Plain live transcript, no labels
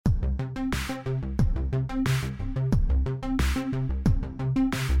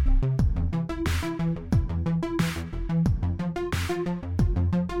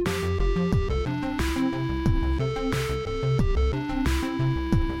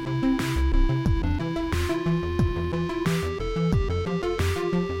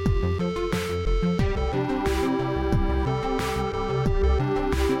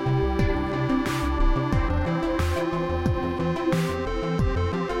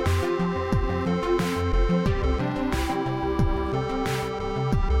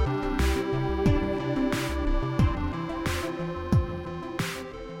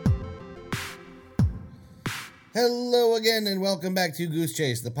Hello again, and welcome back to Goose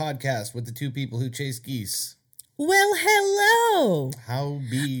Chase, the podcast with the two people who chase geese. Well, hello. How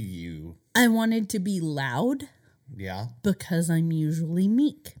be you? I wanted to be loud. Yeah? Because I'm usually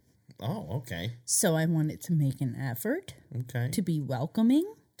meek. Oh, okay. So I wanted to make an effort. Okay. To be welcoming.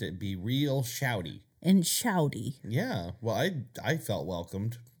 To be real shouty. And shouty. Yeah. Well, I felt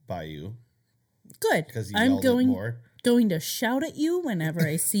welcomed by you. Good. Because you yelled it more. Going to shout at you whenever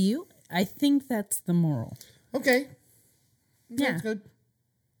I see you. I think that's the moral. Okay. Yeah. That's good.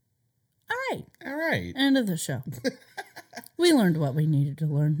 All right. All right. End of the show. We learned what we needed to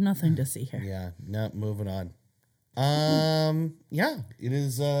learn. Nothing to see here. Yeah. No, moving on. Yeah. It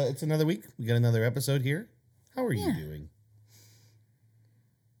is, it's another week. We got another episode here. How are you doing?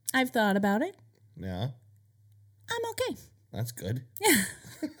 I've thought about it. Yeah. I'm okay. That's good. Yeah.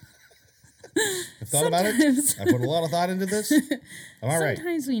 I've thought about it. I put a lot of thought into this. I'm all right.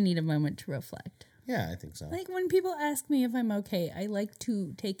 Sometimes we need a moment to reflect. Yeah, I think so. Like when people ask me if I'm okay, I like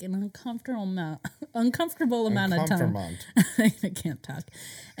to take an uncomfortable amount of time. I can't talk.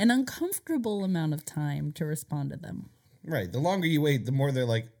 An uncomfortable amount of time to respond to them. Right. The longer you wait, the more they're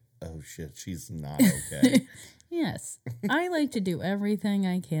like, oh shit, she's not okay. Yes. I like to do everything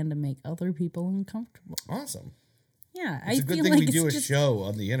I can to make other people uncomfortable. Awesome. Yeah, it's a good thing we do a show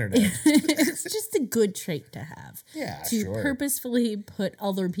on the internet. It's just a good trait to have. Yeah, to purposefully put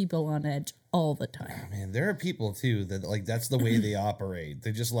other people on edge all the time. Oh, man, there are people too that like that's the way they operate.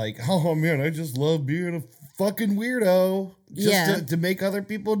 They're just like, oh man, I just love being a fucking weirdo. Just to make other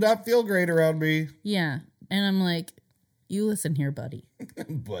people not feel great around me. Yeah, and I'm like, you listen here, buddy.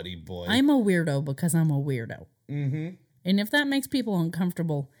 Buddy boy. I'm a weirdo because I'm a weirdo. Mm-hmm. And if that makes people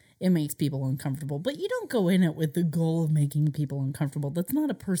uncomfortable, it makes people uncomfortable. But you don't go in it with the goal of making people uncomfortable. That's not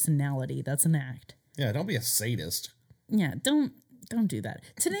a personality. That's an act. Yeah, don't be a sadist. Yeah, don't do that.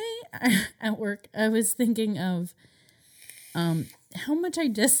 Today at work, I was thinking of how much I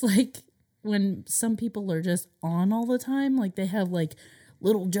dislike when some people are just on all the time. Like they have like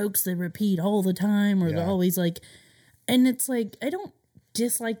little jokes they repeat all the time, or they're always like, and it's like, I don't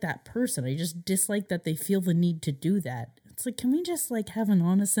dislike that person. I just dislike that they feel the need to do that. It's like, can we just like have an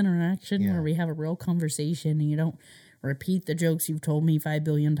honest interaction where we have a real conversation and you don't repeat the jokes you've told me 5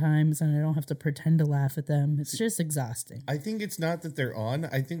 billion times and I don't have to pretend to laugh at them? It's just exhausting. I think it's not that they're on.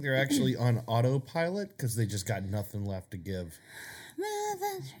 I think they're actually on autopilot because they just got nothing left to give. Well,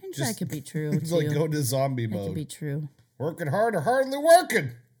 that could be true. It's like go to zombie mode. That could be true. Working hard or hardly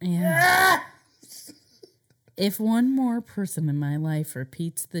working. Yeah. If one more person in my life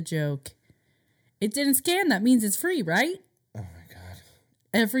repeats the joke, it didn't scan. That means it's free, right? Oh my God.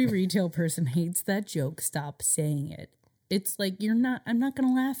 Every retail person hates that joke. Stop saying it. It's like, I'm not going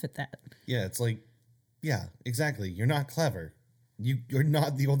to laugh at that. Yeah, it's like, yeah, exactly. You're not clever. You're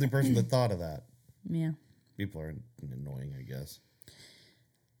not the only person that thought of that. Yeah. People are annoying, I guess.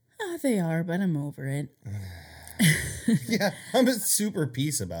 They are, but I'm over it. Yeah, I'm at super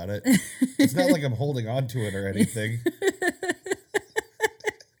peace about it. It's not like I'm holding on to it or anything.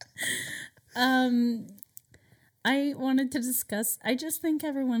 I wanted to discuss, I just think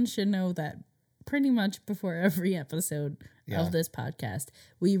everyone should know that pretty much before every episode of this podcast,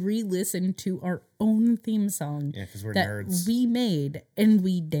 we re-listen to our own theme song because we're that nerds. We made and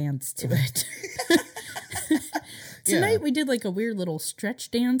we danced to it. Tonight we did like a weird little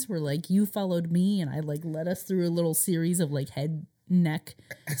stretch dance where like you followed me and I like led us through a little series of like head, neck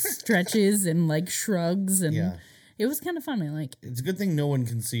stretches and like shrugs and it was kind of fun. I like. It's a good thing no one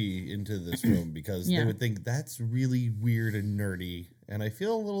can see into this room because they would think that's really weird and nerdy, and I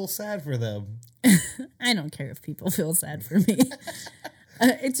feel a little sad for them. I don't care if people feel sad for me.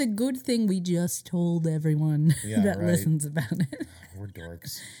 It's a good thing we just told everyone that listens about it. We're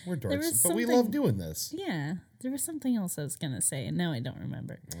dorks. But we love doing this. Yeah. There was something else I was going to say, and now I don't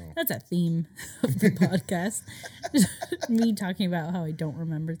remember. Oh. That's a theme of the podcast. Me talking about how I don't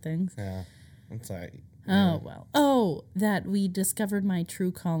remember things. Yeah. I'm sorry. Yeah. Oh, well. Oh, that we discovered my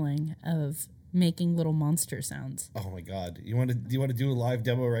true calling of making little monster sounds. Oh, my God. Do you want to do a live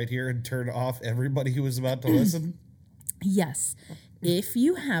demo right here and turn off everybody who was about to listen? Yes. If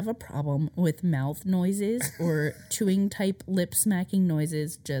you have a problem with mouth noises or chewing type lip smacking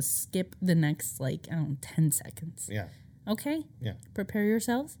noises, just skip the next 10 seconds. Yeah. Okay? Yeah. Prepare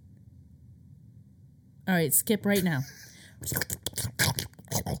yourselves. All right, skip right now.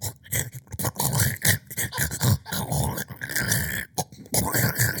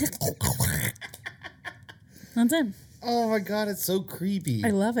 That's it. Oh my God, it's so creepy. I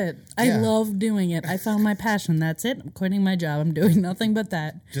love it. I love doing it. I found my passion. That's it. I'm quitting my job. I'm doing nothing but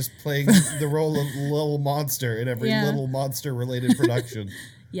that. Just playing the role of Little Monster in every Little Monster related production.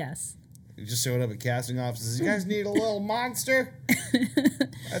 Yes. just showing up at casting offices. You guys need a little monster?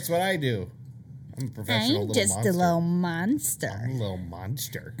 That's what I do. I'm a professional little monster. I'm just a little monster. I'm a little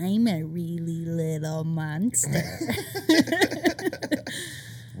monster. I'm a really little monster.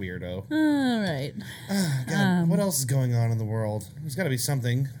 Weirdo. All right. God, what else is going on in the world? There's got to be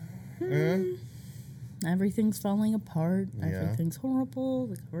something. Everything's falling apart. Yeah. Everything's horrible.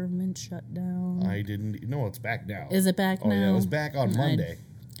 The government shut down. I didn't... No, it's back now. Is it back now? Oh, yeah, it was back on Monday.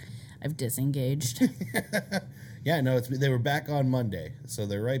 I've disengaged. Yeah, no, they were back on Monday. So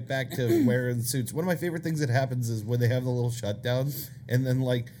they're right back to wearing suits. One of my favorite things that happens is when they have the little shutdowns and then,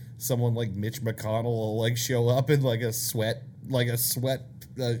 like, someone like Mitch McConnell will, like, show up in, like, a sweat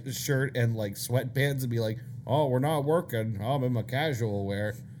shirt and, like, sweatpants and be like, oh, we're not working. I'm in my casual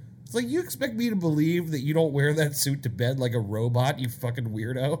wear. It's like, you expect me to believe that you don't wear that suit to bed like a robot, you fucking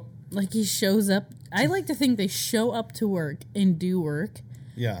weirdo? Like he shows up. I like to think they show up to work and do work.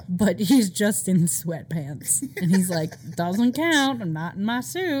 Yeah. But he's just in sweatpants. And he's like, doesn't count. I'm not in my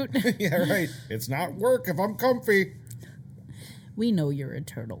suit. Yeah, right. It's not work if I'm comfy. We know you're a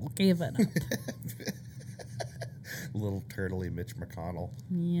turtle. Give it up. Little turtley Mitch McConnell.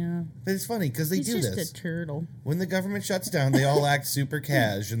 Yeah. But it's funny because he's do this. He's just a turtle. When the government shuts down, they all act super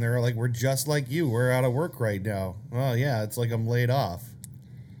cash, and they're like, we're just like you. We're out of work right now. Oh, yeah, it's like I'm laid off.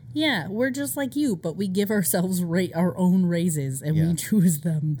 Yeah, we're just like you, but we give ourselves our own raises, and we choose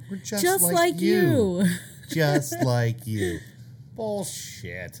them. We're just like you. Just like you.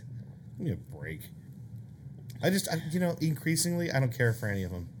 Bullshit. Give me a break. Increasingly, I don't care for any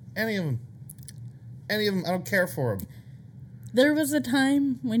of them. Any of them, I don't care for them. There was a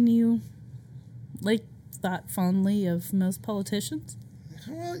time when you, thought fondly of most politicians?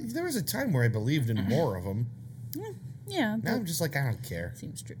 Well, there was a time where I believed in more of them. Yeah. Now I'm just like, I don't care.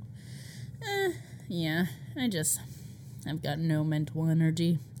 Seems true. Yeah, I've got no mental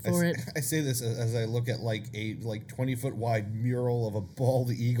energy for it. I say this as I look at a 20-foot wide mural of a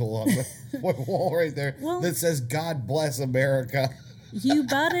bald eagle on the wall right there that says, God bless America. You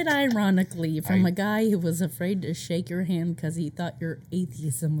bought it ironically from a guy who was afraid to shake your hand because he thought your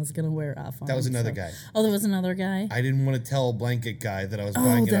atheism was going to wear off on him. That was another guy. Oh, there was another guy? I didn't want to tell a blanket guy that I was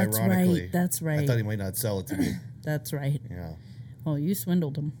buying it ironically. That's right. I thought he might not sell it to me. That's right. Yeah. Well, you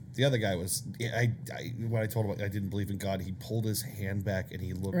swindled him. The other guy was, when I told him I didn't believe in God, he pulled his hand back and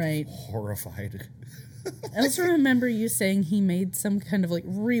he looked horrified. I also remember you saying he made some kind of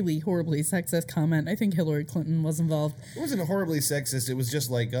really horribly sexist comment. I think Hillary Clinton was involved. It wasn't horribly sexist. It was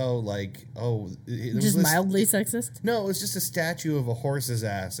just just mildly sexist? No, it was just a statue of a horse's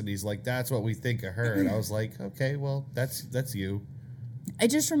ass, and he's like, "That's what we think of her." And I was like, "Okay, well, that's you." I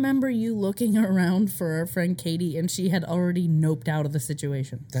just remember you looking around for our friend Katie, and she had already noped out of the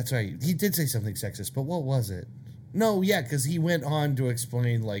situation. That's right. He did say something sexist, but what was it? No, yeah, because he went on to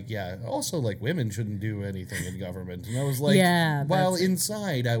explain, also, women shouldn't do anything in government. And I was like, while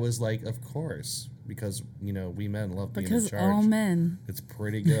inside, I was like, of course, because, we men love being in charge. Because all men. It's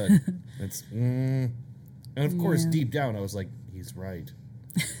pretty good. And of course, deep down, I was like, he's right.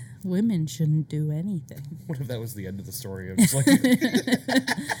 Women shouldn't do anything. What if that was the end of the story? I'm just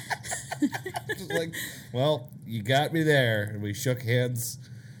like, well, you got me there. And we shook hands.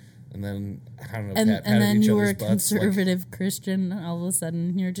 And then, I don't know, and then you were a butts, conservative Christian. All of a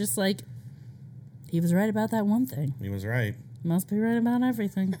sudden, you're just like, he was right about that one thing. He was right. Must be right about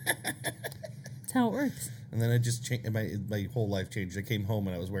everything. That's how it works. And then I just changed, my whole life changed. I came home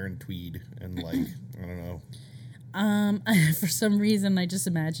and I was wearing tweed and I don't know. For some reason, I just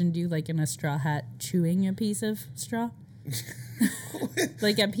imagined you in a straw hat chewing a piece of straw.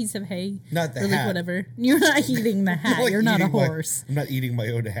 Like a piece of hay. Not the hat. Whatever. You're not eating the hat. You're not a horse. I'm not eating my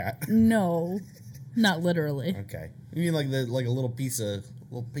own hat. No. Not literally. Okay. You mean a little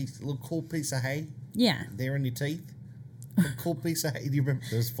cool piece of hay? Yeah. There in your teeth? A cool piece of hay. Do you remember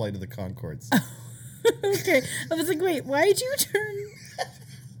those Flight of the Conchords? Okay. I was like, wait, why'd you turn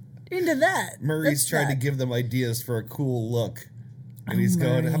into that? Murray's trying to give them ideas for a cool look. And he's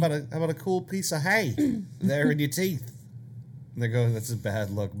going, how about a cool piece of hay there in your teeth? And they're going, that's a bad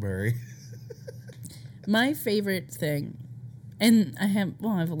look, Murray. My favorite thing, and I have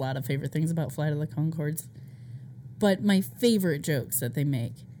a lot of favorite things about Flight of the Conchords, but my favorite jokes that they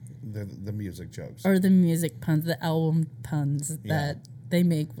make. The music jokes. Or the music puns, the album puns that they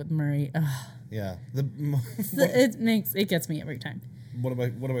make with Murray. Ugh. Yeah. It gets me every time. One of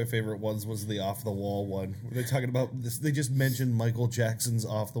my favorite ones was the Off the Wall one. They're talking about this. They just mentioned Michael Jackson's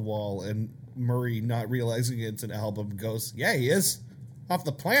Off the Wall, and Murray, not realizing it's an album, goes, "Yeah, he is off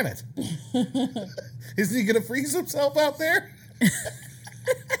the planet. Isn't he gonna freeze himself out there?"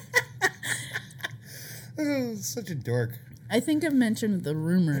 Oh, such a dork. I think I've mentioned the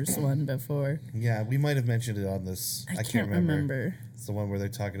rumors one before. Yeah, we might have mentioned it on this. I can't remember. It's the one where they're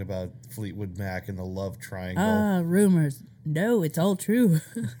talking about Fleetwood Mac and the love triangle. Ah, rumors. No, it's all true.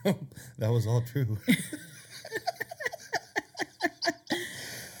 That was all true.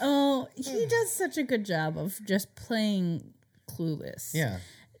 Oh, he does such a good job of just playing clueless. Yeah.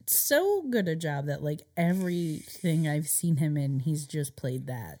 So good a job that, like, everything I've seen him in, he's just played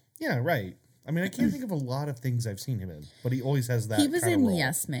that. Yeah, right. I mean, I can't think of a lot of things I've seen him in, but he always has that. He was kind in of role.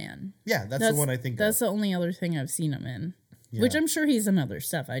 Yes Man. Yeah, that's the one I think That's of. the only other thing I've seen him in. Yeah. Which I'm sure he's in other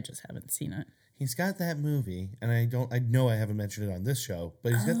stuff. I just haven't seen it. He's got that movie, and I know I haven't mentioned it on this show,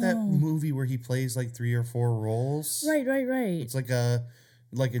 but he's got that movie where he plays like 3 or 4 roles. Right. It's like a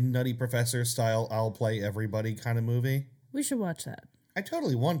Nutty Professor style, I'll play everybody kind of movie. We should watch that. I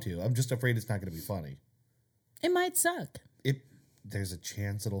totally want to. I'm just afraid it's not going to be funny. It might suck. There's a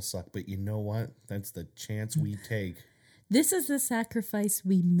chance it'll suck, but you know what? That's the chance we take. This is the sacrifice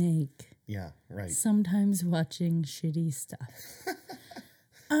we make. Yeah, right. Sometimes watching shitty stuff.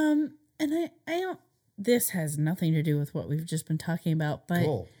 And I don't. This has nothing to do with what we've just been talking about, but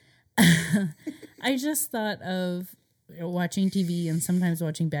Cool. I just thought of watching TV and sometimes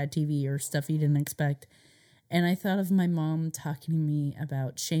watching bad TV or stuff you didn't expect. And I thought of my mom talking to me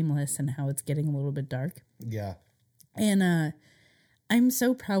about Shameless and how it's getting a little bit dark. Yeah. And I'm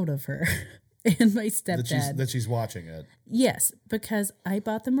so proud of her and my stepdad. That she's watching it. Yes, because I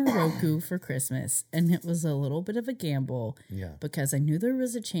bought them a Roku for Christmas, and it was a little bit of a gamble. Yeah. Because I knew there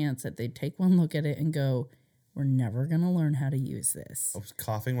was a chance that they'd take one look at it and go, we're never going to learn how to use this. I was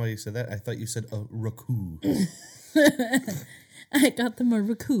coughing while you said that. I thought you said a Roku. I got them a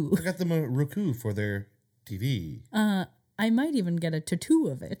Roku. I got them a Roku for their TV. I might even get a tattoo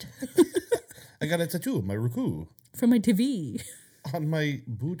of it I got a tattoo of my Roku for my TV on my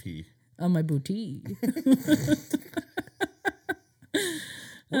booty. on my booty.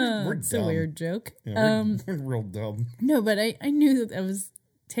 We're It's dumb. a weird joke. Yeah, we're real dumb. No, but I knew that I was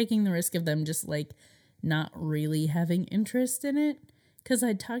taking the risk of them just like not really having interest in it because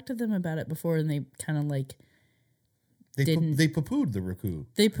I'd talked to them about it before and they kind of like They Didn't- they poo-pooed the Roku.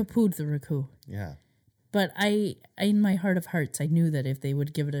 they poo-pooed the Roku. Yeah. But I, in my heart of hearts, I knew that if they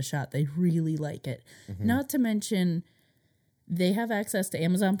would give it a shot, they'd really like it. Mm-hmm. Not to mention, they have access to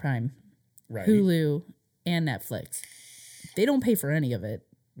Amazon Prime, Right. Hulu, and Netflix. They don't pay for any of it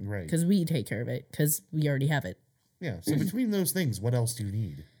Right. because we take care of it because we already have it. Yeah. So between those things, what else do you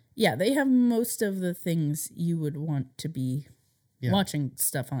need? Yeah, they have most of the things you would want to be watching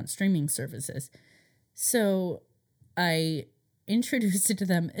stuff on streaming services. So I introduced it to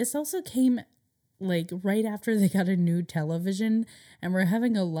them. This also came like right after they got a new television and we're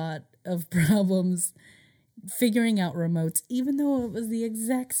having a lot of problems figuring out remotes, even though it was the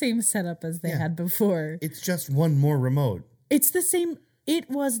exact same setup as they had before. It's just one more remote. It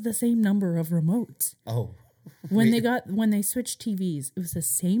was the same number of remotes. Oh. When they switched TVs, it was the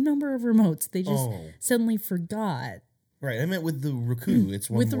same number of remotes. They just suddenly forgot. Right. I meant with the Roku. It's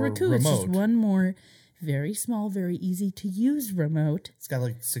one With the more Roku, remote. it's just one more very small, very easy to use remote. It's got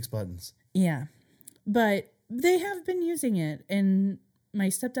like 6 buttons. Yeah. But they have been using it, and my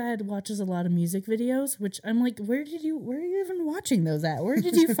stepdad watches a lot of music videos, which I'm like, where are you even watching those at? Where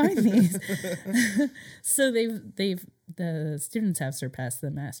did you find these? So the students have surpassed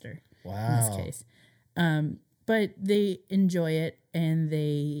the master Wow. in this case. But they enjoy it, and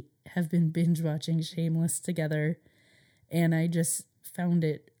they have been binge watching Shameless together, and I just found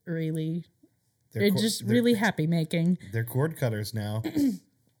it really, really happy making. They're cord cutters now.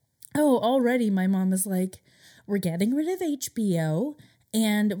 Oh, already my mom is like, we're getting rid of HBO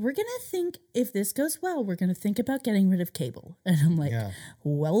and we're going to think, if this goes well, we're going to think about getting rid of cable. And I'm like,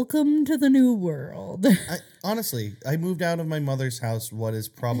 welcome to the new world. Honestly, I moved out of my mother's house, what is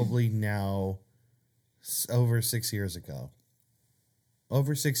probably now over 6 years ago.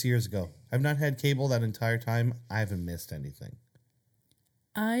 Over 6 years ago. I've not had cable that entire time. I haven't missed anything.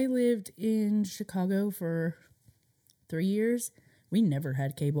 I lived in Chicago for 3 years. We never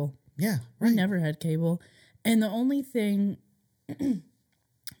had cable. Yeah, We right. never had cable. And the only thing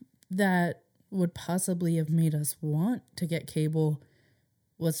that would possibly have made us want to get cable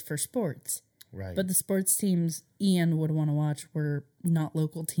was for sports. Right. But the sports teams Ian would want to watch were not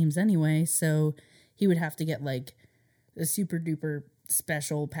local teams anyway, so he would have to get like a super duper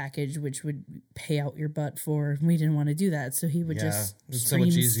special package, which would pay out your butt for. We didn't want to do that, so he would just it's so stream much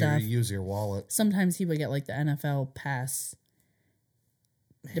easier stuff. to use your wallet. Sometimes he would get like the NFL pass,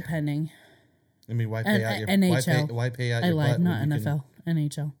 depending. I mean, why pay out your NHL. Why pay out I your lied, butt not when you can- NFL,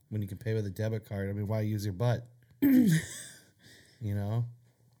 NHL. when you can pay with a debit card? I mean, why use your butt? You know?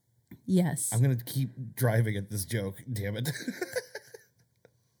 Yes. I'm going to keep driving at this joke. Damn it.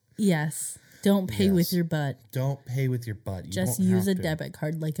 Yes. Don't pay Yes. with your butt. Don't pay with your butt. You Just don't use a have to. debit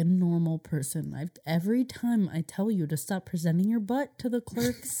card like a normal person. Every time I tell you to stop presenting your butt to the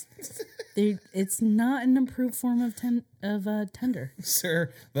clerks, it's not an approved form of tender.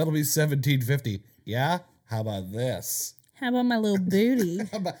 Sir, that'll be $17.50. Yeah? How about this? How about my little booty?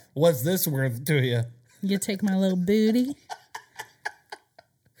 What's this worth to you? You take my little booty?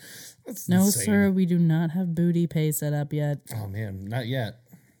 That's No, insane. sir, we do not have booty pay set up yet. Oh, man. Not yet.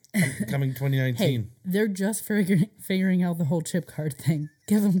 Coming 2019. Hey, they're just figuring out the whole chip card thing.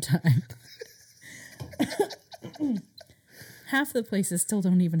 Give them time. Half the places still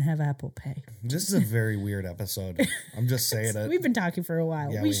don't even have Apple Pay. This is a very weird episode. I'm just saying it. We've been talking for a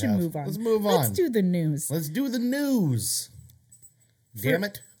while. Yeah, we we should have. move on. Let's move Let's on. do the news. Let's do the news. Damn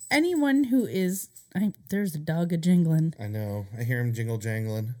it. Anyone who is... there's a dog a-jingling. I know. I hear him jingle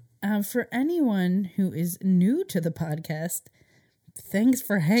jangling. For anyone who is new to the podcast, thanks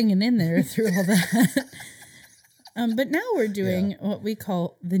for hanging in there through all that. But now we're doing what we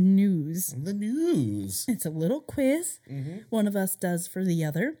call the news. The news. It's a little quiz one of us does for the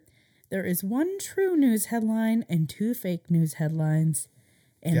other. There is one true news headline and two fake news headlines.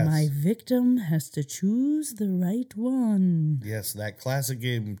 And Yes. my victim has to choose the right one. Yes, that classic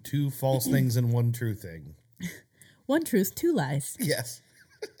game, 2 false things and 1 true thing. One truth, two lies. Yes.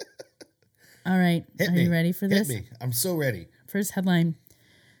 All right. Hit Are me. you ready for this? Hit me. I'm so ready. First headline.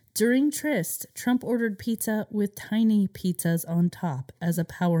 During Tryst, Trump ordered pizza with tiny pizzas on top as a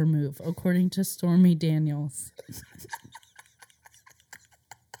power move, according to Stormy Daniels.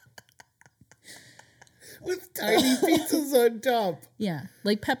 With tiny pizzas on top. Yeah,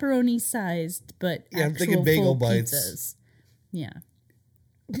 like pepperoni sized, but Yeah, I'm actual thinking bagel full bites. pizzas. Yeah.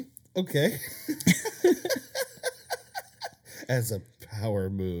 Okay. As a power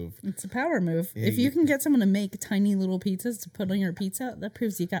move. It's a power move. If you can get someone to make tiny little pizzas to put on your pizza, that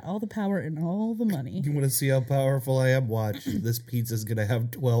proves you got all the power and all the money. You want to see how powerful I am? Watch. This pizza's going to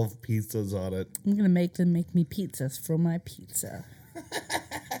have 12 pizzas on it. I'm going to make them make me pizzas for my pizza.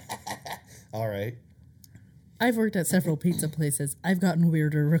 All right. I've worked at several pizza places. I've gotten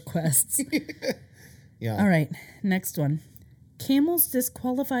weirder requests. Yeah. All right, next one. Camels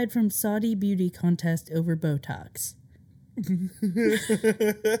disqualified from Saudi beauty contest over Botox.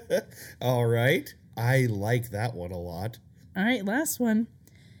 All right. I like that one a lot. All right, last one.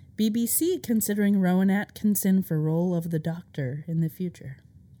 BBC considering Rowan Atkinson for role of the Doctor in the future.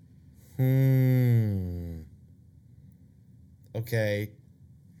 Okay.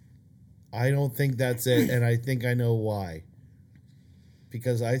 I don't think that's it, and I think I know why.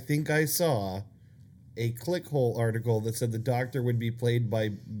 Because I think I saw a ClickHole article that said the Doctor would be played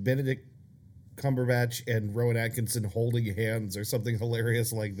by Benedict Cumberbatch and Rowan Atkinson holding hands or something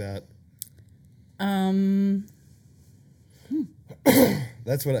hilarious like that.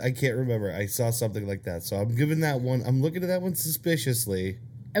 That's what I can't remember. I saw something like that. So I'm giving that one, I'm looking at that one suspiciously.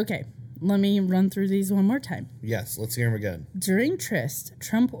 Okay, let me run through these one more time. Yes, let's hear him again. During Tryst,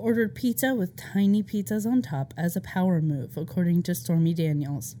 Trump ordered pizza with tiny pizzas on top as a power move, according to Stormy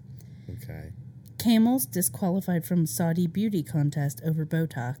Daniels. Okay. Camels disqualified from Saudi beauty contest over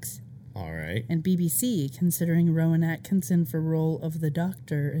Botox. All right. And BBC considering Rowan Atkinson for role of the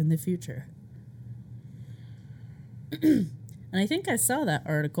Doctor in the future. And I think I saw that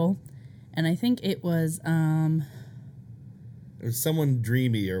article, and I think it was It was someone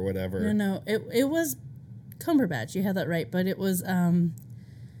dreamy or whatever. no, it was Cumberbatch. You had that right, but it was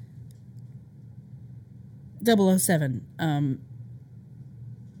 007.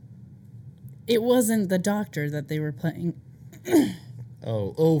 It wasn't the Doctor that they were playing.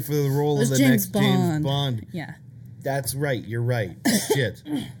 Oh, for the role It of was the James next James Bond. Bond. Yeah. That's right. You're right. Shit.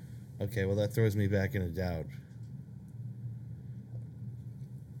 Okay, well, that throws me back into doubt.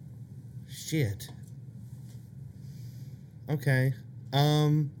 Shit. Okay.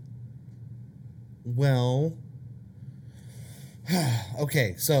 Well.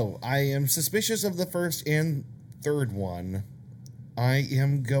 Okay, so I am suspicious of the first and third one. I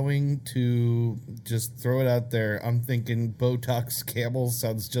am going to just throw it out there. I'm thinking Botox camels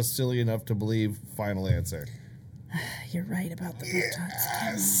sounds just silly enough to believe. Final answer. You're right about the Botox.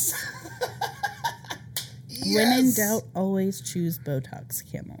 Yes. When in doubt, always choose Botox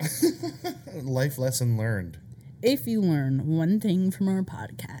camels. Life lesson learned. If you learn one thing from our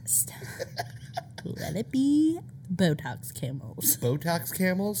podcast, let it be Botox camels. Botox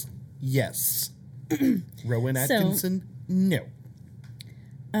camels? Yes. Rowan Atkinson? No.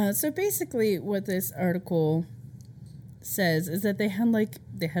 So basically what this article says is that they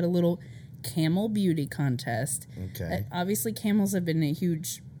had a little camel beauty contest. Okay. Obviously camels have been a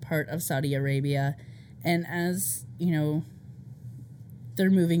huge part of Saudi Arabia. And as, they're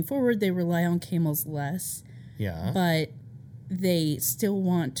moving forward, they rely on camels less. Yeah. But they still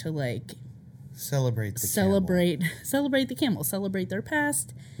want to, celebrate the celebrate the camel, celebrate their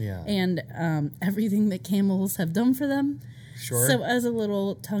past. Yeah. And everything that camels have done for them. Sure. So as a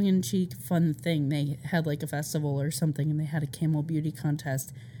little tongue-in-cheek fun thing, they had a festival or something, and they had a camel beauty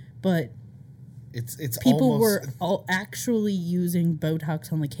contest. But it's people almost... were all actually using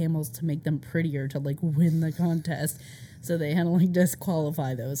Botox on the camels to make them prettier to win the contest. So they had to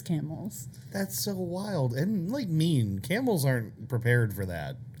disqualify those camels. That's so wild and mean. Camels aren't prepared for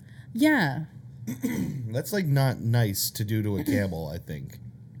that. Yeah. That's not nice to do to a camel, I think.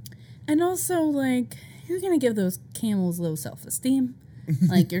 And also you're going to give those camels low self-esteem.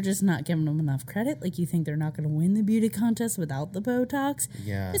 You're just not giving them enough credit. You think they're not going to win the beauty contest without the Botox.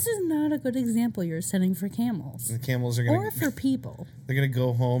 Yeah. This is not a good example you're setting for camels. The camels are going to... Or for people. They're going to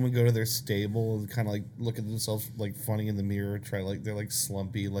go home and go to their stable and kind of look at themselves funny in the mirror. Try they're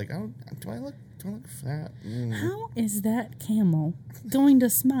slumpy. Oh, do I look fat? How is that camel going to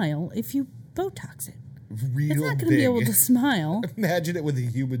smile if you Botox it? Real it's not going to big. be able to smile. Imagine it with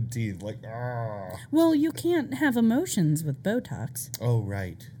human teeth. Well, you can't have emotions with Botox. Oh,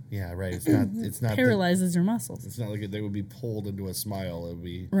 right. Yeah, right. It's not paralyzes your muscles. It's not they would be pulled into a smile. It would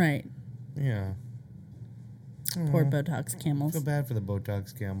be... Right. Yeah. Poor Botox camels. I feel bad for the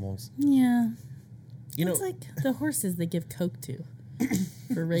Botox camels. Yeah. It's like the horses they give Coke to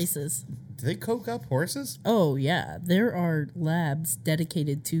for races. Do they coke up horses? Oh, yeah. There are labs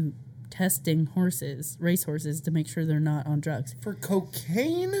dedicated to testing race horses, to make sure they're not on drugs. For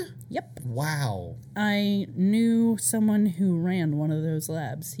cocaine? Yep. Wow. I knew someone who ran one of those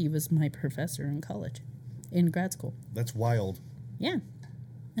labs. He was my professor in college, in grad school. That's wild. Yeah.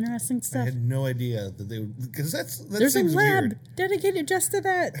 Interesting stuff. I had no idea that they would... Because that There's seems a lab weird. dedicated just to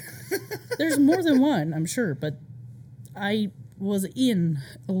that. There's more than one, I'm sure, but I was in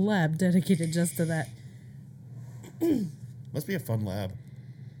a lab dedicated just to that. Must be a fun lab.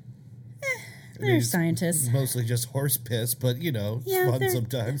 They're scientists. Mostly just horse piss, but, Yeah, fun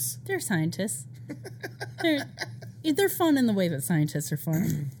sometimes. They're scientists. They're fun in the way that scientists are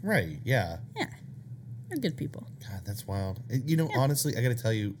fun. Right, yeah. Yeah. They're good people. God, that's wild. Honestly, I gotta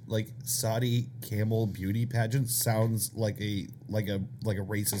tell you, Saudi camel beauty pageant sounds like a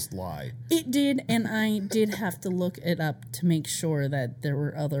racist lie. It did, and I did have to look it up to make sure that there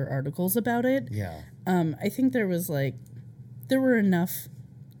were other articles about it. Yeah. I think there were enough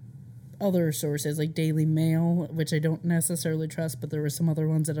other sources, like Daily Mail, which I don't necessarily trust, but there were some other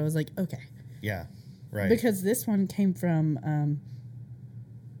ones that I was like, okay. Yeah, right. Because this one came from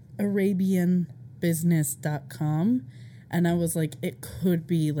ArabianBusiness.com, and I was like, it could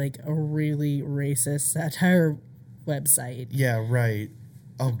be a really racist satire website. Yeah, right.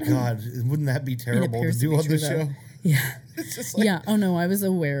 Oh, God. Wouldn't that be terrible to do on the show? Yeah. It's just yeah. Oh, no, I was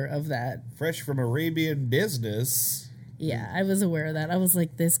aware of that. Fresh from Arabian Business. Yeah, I was aware of that. I was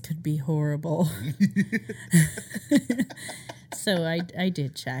like, this could be horrible. So I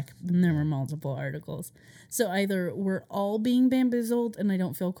did check, and there were multiple articles. So either we're all being bamboozled, and I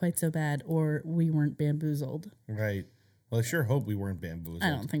don't feel quite so bad, or we weren't bamboozled. Right. Well, I sure hope we weren't bamboozled. I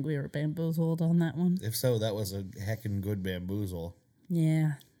don't think we were bamboozled on that one. If so, that was a heckin' good bamboozle.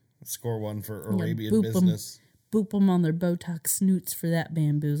 Yeah. Score one for Arabian boop Business. Boop them on their Botox snoots for that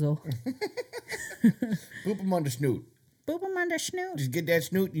bamboozle. Boop them on the snoot. Boop them on the snoot. Just get that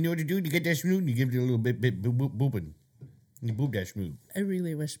snoot. You know what you do? You get that snoot and you give it a little bit booping. You boop that snoot. I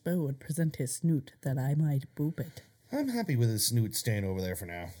really wish Bo would present his snoot that I might boop it. I'm happy with his snoot staying over there for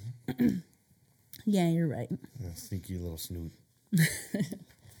now. Yeah, you're right. Sneaky little snoot.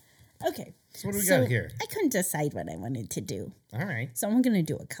 Okay. So what do we got here? I couldn't decide what I wanted to do. All right. So I'm going to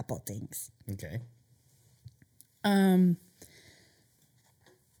do a couple things. Okay. I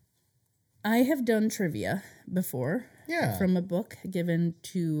have done trivia before. Yeah. From a book given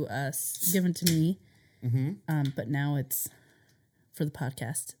to me. Mm-hmm. But now it's for the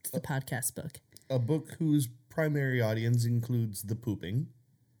podcast. It's the podcast book. A book whose primary audience includes the pooping.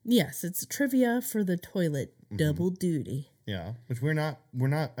 Yes, it's trivia for the toilet, double duty. Yeah, which we're not,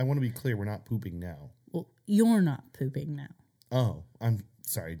 I want to be clear, we're not pooping now. Well, you're not pooping now. Oh, I'm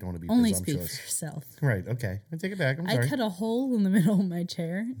sorry, don't want to be Only presumptuous. speak for yourself. Right, okay. I take it back, I'm sorry. I cut a hole in the middle of my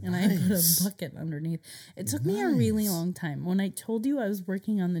chair, and I put a bucket underneath. It took me a really long time. When I told you I was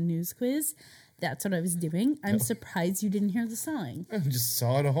working on the news quiz, that's what I was doing. I'm surprised you didn't hear the sawing. I just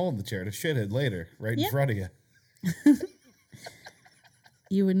sawed a hole in the chair to shit it later, right in front of you.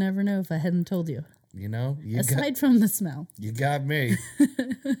 You would never know if I hadn't told you. You know? Aside from the smell. You got me.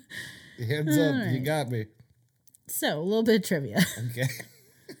 Hands up, right. you got me. So, a little bit of trivia. Okay.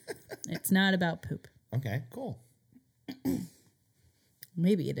 It's not about poop. Okay, cool.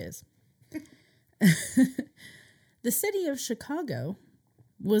 Maybe it is. The city of Chicago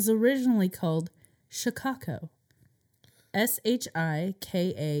was originally called Shikako. Shikako.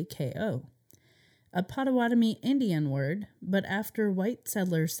 A Potawatomi Indian word, but after white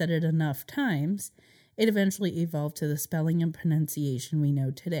settlers said it enough times, it eventually evolved to the spelling and pronunciation we know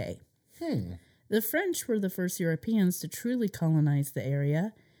today. The French were the first Europeans to truly colonize the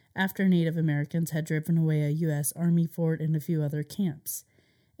area after Native Americans had driven away a U.S. Army fort and a few other camps.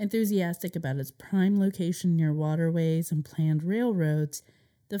 Enthusiastic about its prime location near waterways and planned railroads,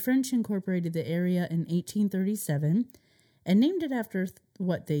 the French incorporated the area in 1837 and named it after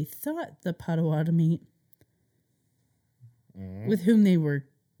what they thought the Potawatomi with whom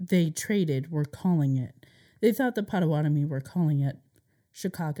they traded were calling it. They thought the Potawatomi were calling it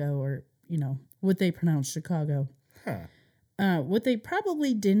Chicago, or, what they pronounced Chicago. What they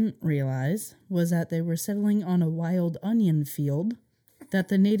probably didn't realize was that they were settling on a wild onion field that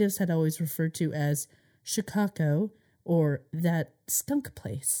the natives had always referred to as Chicago, or that skunk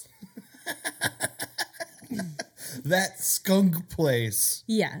place. That skunk place.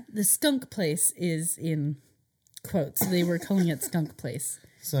 Yeah, the skunk place is in quotes. They were calling it skunk place.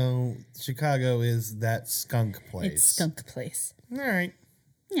 So Chicago is that skunk place. It's skunk place. All right.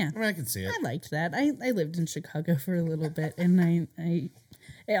 Yeah. I can see it. I liked that. I lived in Chicago for a little bit, and it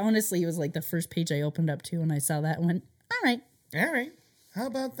honestly, it was like the first page I opened up to, and I saw that and went, all right. All right. How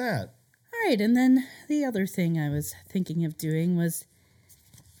about that? All right, and then the other thing I was thinking of doing was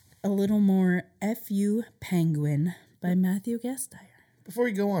a little more F.U. Penguin by Matthew Gestire. Before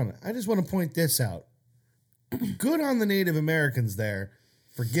we go on, I just want to point this out. Good on the Native Americans there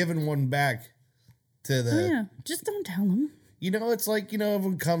for giving one back to the... Oh, yeah. Just don't tell them. It's like,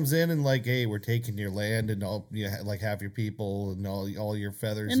 everyone comes in and like, hey, we're taking your land and all, like half your people and all your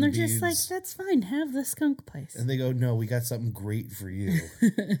feathers and they're beads. just like, that's fine, have the skunk place. And they go, no, we got something great for you.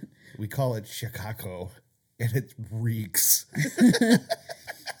 We call it Chicago, and it reeks. I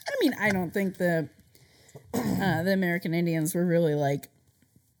mean, I don't think the American Indians were really like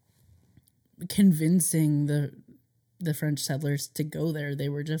convincing the French settlers to go there. They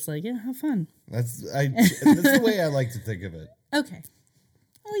were just like, yeah, have fun. That's the way I like to think of it. Okay.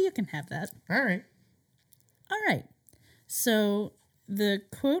 Well, you can have that. All right. All right. So the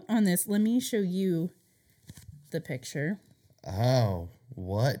quote on this, let me show you the picture. Oh,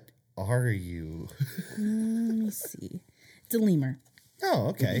 what are you? Let me see. It's a lemur. Oh,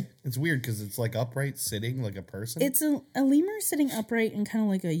 okay. It's weird because it's like upright sitting like a person. It's a lemur sitting upright in kind of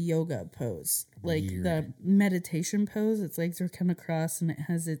like a yoga pose. Like Weird. the meditation pose. Its legs are kind of crossed and it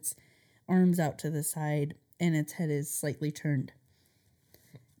has its arms out to the side and its head is slightly turned.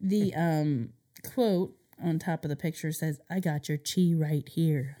 The quote on top of the picture says, I got your chi right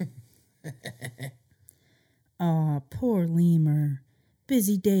here. Aw, poor lemur.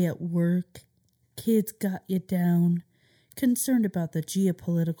 Busy day at work. Kids got you down. Concerned about the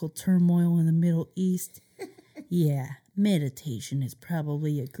geopolitical turmoil in the Middle East? Yeah, meditation is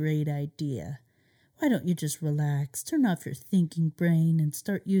probably a great idea. Why don't you just relax, turn off your thinking brain, and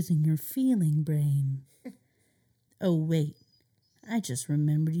start using your feeling brain? Oh, wait. I just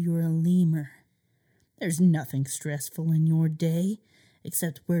remembered you're a lemur. There's nothing stressful in your day,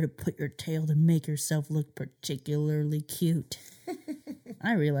 except where to put your tail to make yourself look particularly cute.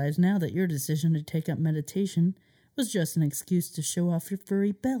 I realize now that your decision to take up meditation was just an excuse to show off your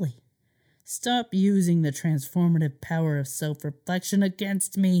furry belly. Stop using the transformative power of self-reflection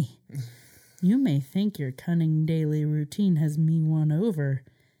against me. You may think your cunning daily routine has me won over,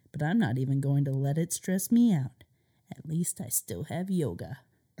 but I'm not even going to let it stress me out. At least I still have yoga.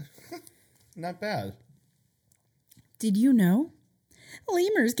 Not bad. Did you know?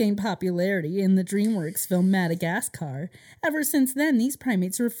 Lemurs gained popularity in the DreamWorks film Madagascar. Ever since then, these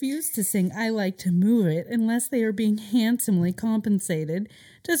primates refuse to sing I Like to Move It unless they are being handsomely compensated,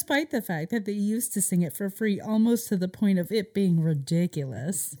 despite the fact that they used to sing it for free almost to the point of it being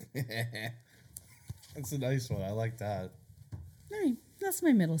ridiculous. That's a nice one. I like that. All right, that's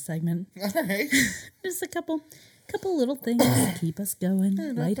my middle segment. All right. Just a couple little things to keep us going,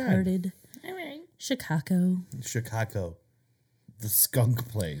 lighthearted. All right. Chicago. The skunk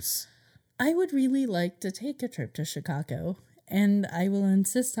place. I would really like to take a trip to Chicago, and I will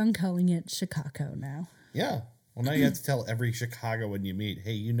insist on calling it Chicago now. Yeah. Well, now you have to tell every Chicagoan you meet,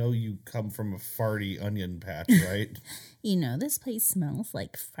 hey, you come from a farty onion patch, right? This place smells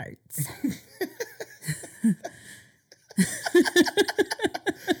like farts.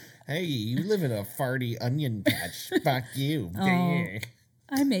 Hey, you live in a farty onion patch. Fuck you. Oh,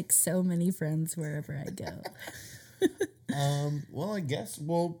 I make so many friends wherever I go. Well, I guess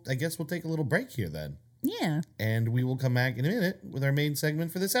we'll take a little break here then. Yeah. And we will come back in a minute with our main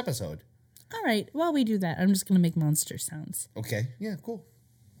segment for this episode. All right. While we do that, I'm just going to make monster sounds. Okay. Yeah, cool.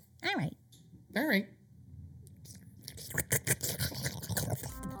 All right. All right.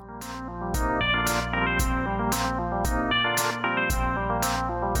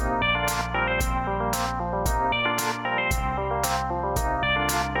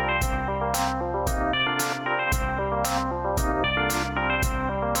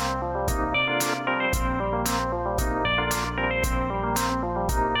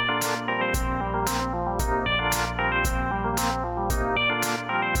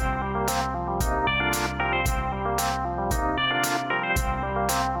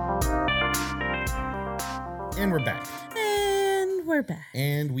 And we're back. And we're back.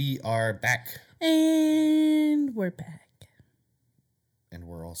 And we are back. And we're back. And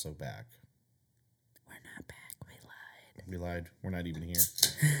we're also back. We're not back. We lied. We lied. We're not even here.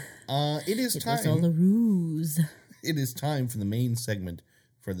 It is It time. was all a ruse. It is time for the main segment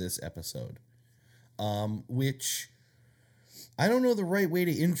for this episode. Which I don't know the right way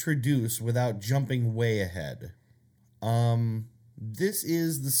to introduce without jumping way ahead. This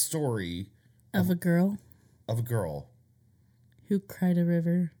is the story Of a girl of a girl. who cried a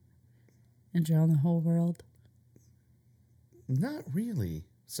river and drowned the whole world. Not really,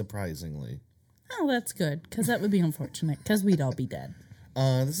 surprisingly. Oh, that's good, because that would be unfortunate, because we'd all be dead.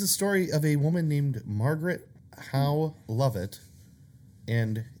 This is a story of a woman named Margaret Howe Lovett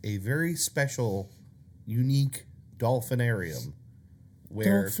and a very special, unique dolphinarium.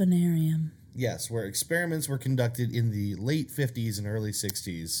 Dolphinarium. Yes, where experiments were conducted in the late 50s and early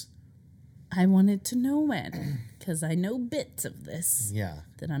 60s. I wanted to know when, because I know bits of this Yeah,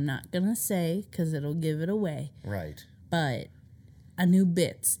 that I'm not going to say, because it'll give it away. right. But I knew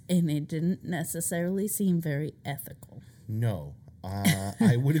bits, and it didn't necessarily seem very ethical. No,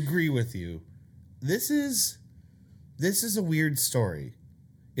 I would agree with you. This is a weird story.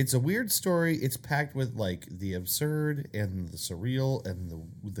 It's a weird story. It's packed with like the absurd and the surreal and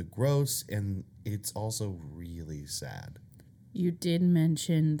the gross, and it's also really sad. You did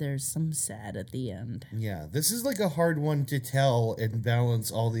mention there's some sad at the end. Yeah, this is like a hard one to tell and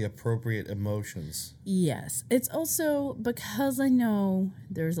balance all the appropriate emotions. Yes. It's also because I know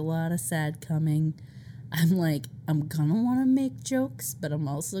there's a lot of sad coming. I'm like, I'm gonna want to make jokes, but I'm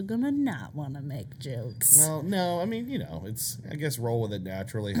also gonna not want to make jokes. Well, no, I mean, it's I guess roll with it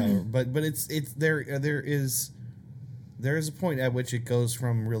naturally. However, but it's there is a point at which it goes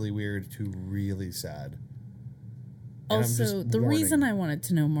from really weird to really sad. And I'm Also, just the warning. reason I wanted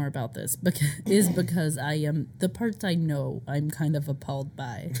to know more about this is because I am the parts I know I'm kind of appalled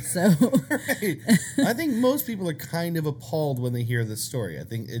by. So Right. I think most people are kind of appalled when they hear this story. I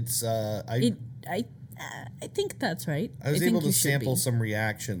think it's I think that's right. I was think able to you should sample be. some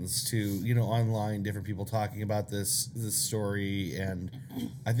reactions to, online, different people talking about this story, and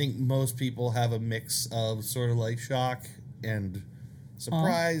I think most people have a mix of sort of like shock and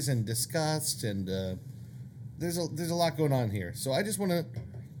surprise and disgust, and there's a lot going on here. So I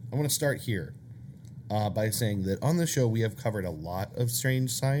want to start here by saying that on the show we have covered a lot of strange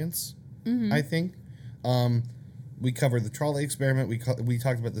science. I think. We covered the trolley experiment. We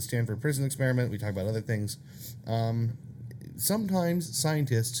talked about the Stanford prison experiment. We talked about other things. Sometimes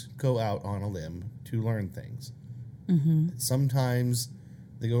scientists go out on a limb to learn things. Mm-hmm. Sometimes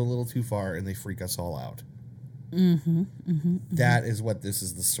they go a little too far and they freak us all out. Mm-hmm. Mm-hmm. That is what this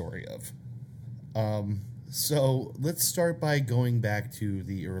is the story of. So let's start by going back to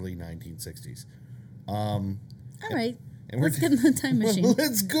the early 1960s. All right. And Let's get in the time machine.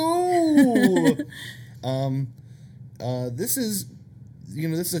 Let's go. This is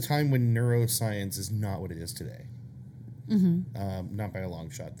a time when neuroscience is not what it is today. Mm-hmm. Not by a long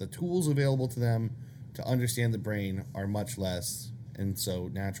shot. The tools available to them to understand the brain are much less, and so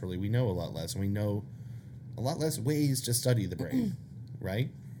naturally we know a lot less, and we know a lot less ways to study the brain, right?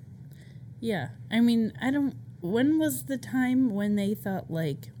 Yeah. I mean, when was the time when they thought,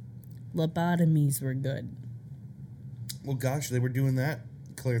 like, lobotomies were good? Well, gosh, they were doing that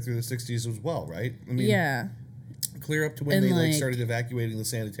clear through the 60s as well, right? I mean, Yeah. clear up to when And, they like, started evacuating the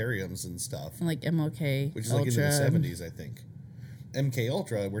sanitariums and stuff, And, like, MLK. which is like Ultra. into the 70s, I think. MK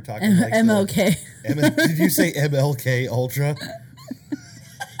Ultra, we're talking like MLK. Did you say MLK Ultra?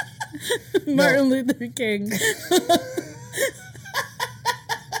 Martin Luther King.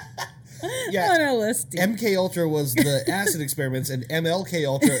 Yeah. On LSD. MK Ultra was the acid experiments, and MLK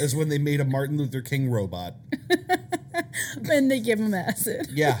Ultra is when they made a Martin Luther King robot. And they give him acid.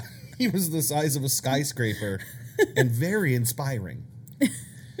 Yeah, he was the size of a skyscraper and very inspiring.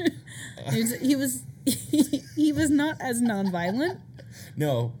 He was not as nonviolent.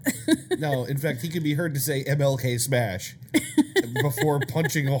 No. In fact, he could be heard to say MLK Smash before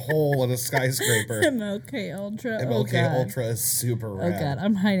punching a hole in a skyscraper. MLK Ultra. MLK Ultra is super rad. Oh god,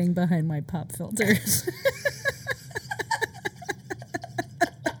 I'm hiding behind my pop filters.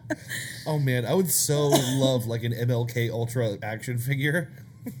 Oh man, I would so love like an MLK Ultra action figure.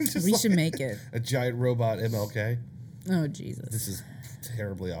 We should make it. A giant robot MLK. Oh Jesus. This is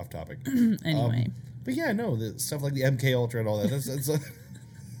terribly off topic. Anyway. But yeah, no, the stuff like the MK Ultra and all that. That's I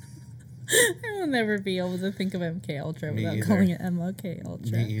will never be able to think of MK Ultra Me without either. calling it MLK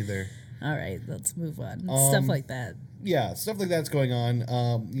Ultra. me either. All right, let's move on. Stuff like that. Yeah, stuff like that's going on.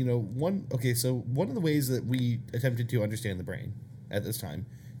 One of the ways that we attempted to understand the brain at this time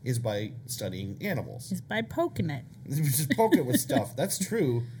is by studying animals. Just by poking it. Just poke it with stuff. That's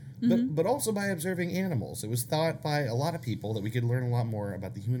true. But also by observing animals. It was thought by a lot of people that we could learn a lot more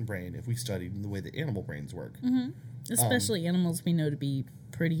about the human brain if we studied the way that animal brains work. Especially animals we know to be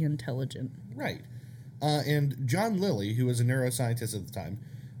pretty intelligent. Right. And John Lilly, who was a neuroscientist at the time,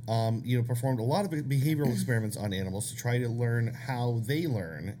 performed a lot of behavioral experiments on animals to try to learn how they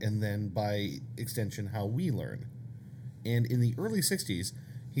learn, and then by extension, how we learn. And in the early 60s,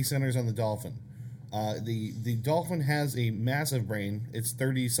 he centers on the dolphin. The dolphin has a massive brain. It's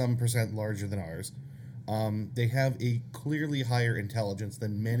 30-some% larger than ours. They have a clearly higher intelligence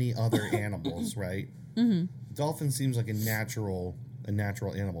than many other animals, right? Mm-hmm. Dolphin seems like a natural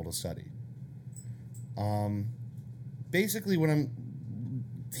animal to study. Basically, what I'm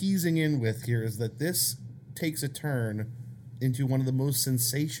teasing in with here is that this takes a turn into one of the most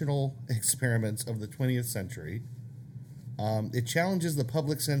sensational experiments of the 20th century. It challenges the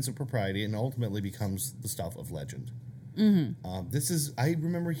public sense of propriety and ultimately becomes the stuff of legend. Mm-hmm. I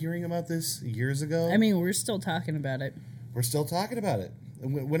remember hearing about this years ago. I mean, we're still talking about it. We're still talking about it.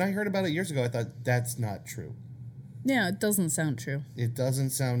 When I heard about it years ago, I thought, that's not true. Yeah, it doesn't sound true. It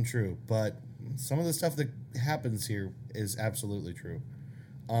doesn't sound true, but some of the stuff that happens here is absolutely true.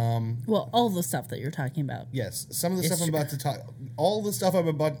 Well, all the stuff that you're talking about. Yes, some of the It's stuff I'm true. about to talk... All the stuff I'm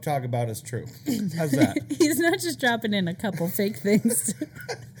about to talk about is true. How's that? He's not just dropping in a couple fake things.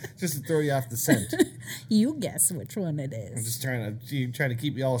 Just to throw you off the scent. You guess which one it I'm is. just trying to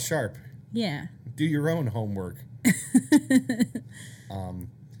keep you all sharp. Yeah. Do your own homework.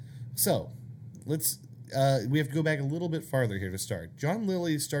 So, let's... we have to go back a little bit farther here to start. John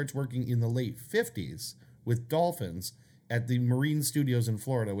Lilly starts working in the late 50s with dolphins at the Marine Studios in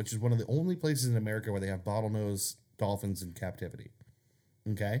Florida, which is one of the only places in America where they have bottlenose dolphins in captivity.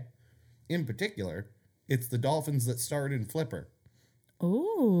 Okay? In particular, it's the dolphins that starred in Flipper.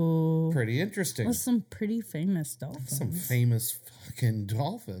 Ooh. Pretty interesting. That's some pretty famous dolphins. Some famous fucking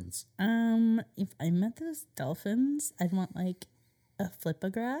dolphins. If I met those dolphins, I'd want like a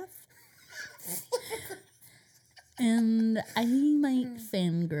flipograph. And I might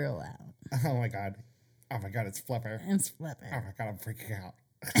fangirl out. Oh my god, it's Flipper. It's Flipper. Oh my god, I'm freaking out.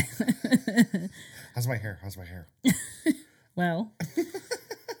 How's my hair? Well,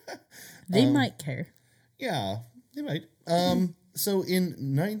 they might care. Yeah, they might. So in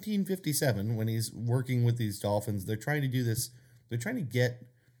 1957, when he's working with these dolphins, they're trying to do this. They're trying to get...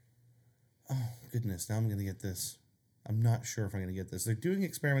 Oh, goodness. Now I'm going to get this. I'm not sure if I'm going to get this. They're doing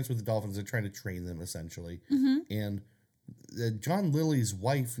experiments with the dolphins. They're trying to train them, essentially. Mm-hmm. And John Lilly's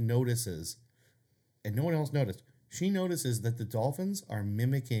wife notices, and no one else noticed, she notices that the dolphins are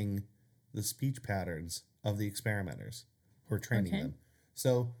mimicking the speech patterns of the experimenters who are training them.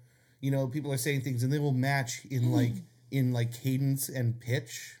 So, people are saying things, and they will match in cadence and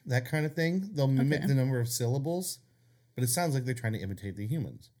pitch, that kind of thing. They'll mimic the number of syllables, but it sounds like they're trying to imitate the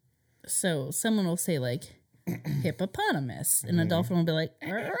humans. So someone will say like hippopotamus, and a dolphin will be like,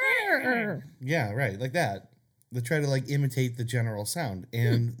 "Arr." Yeah, right, like that. They try to imitate the general sound,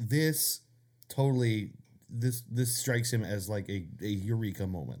 and this strikes him as like a eureka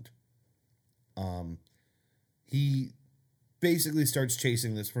moment. He basically starts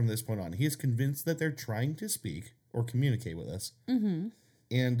chasing this from this point on. He is convinced that they're trying to speak or communicate with us. Mm-hmm.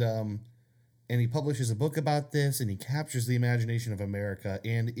 And he publishes a book about this, and he captures the imagination of America,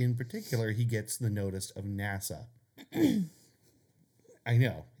 and in particular, he gets the notice of NASA. I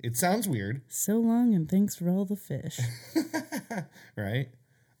know. It sounds weird. So long, and thanks for all the fish. Right?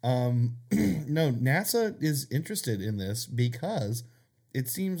 No, NASA is interested in this because it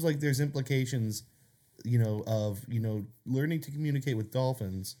seems like there's implications, of learning to communicate with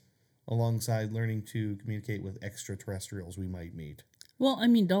dolphins alongside learning to communicate with extraterrestrials we might meet. Well, I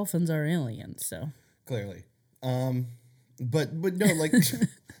mean, dolphins are aliens, so Clearly. But no, like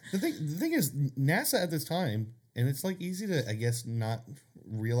the thing is, NASA at this time, and it's easy to, I guess, not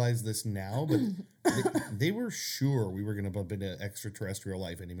realize this now, but they were sure we were going to bump into extraterrestrial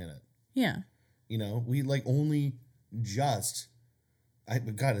life any minute. Yeah. You know, we like only just,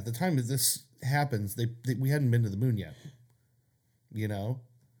 God, at the time that this happens, we hadn't been to the moon yet. You know?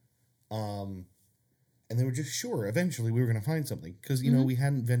 And they were just sure eventually we were going to find something because, you know, we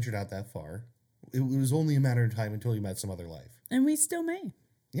hadn't ventured out that far. It was only a matter of time until you met some other life. And we still may.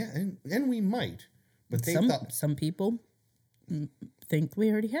 Yeah, and we might. But they thought... Some people think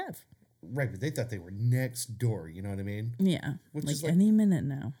we already have. Right, but they thought they were next door, you know what I mean? Yeah, Which like is like any minute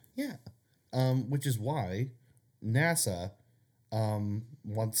now. Yeah. Which is why NASA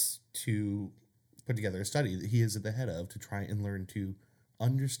wants to put together a study that he is at the head of to try and learn to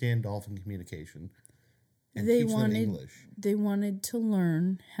understand dolphin communication and teach them English. They wanted to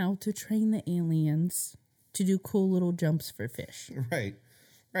learn how to train the aliens to do cool little jumps for fish.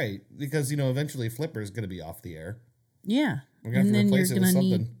 Right. Because, you know, eventually Flipper's going to be off the air. Yeah. We're going to have to replace it with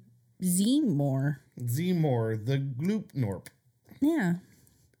something. Zmore, the Gloopnorp. Yeah.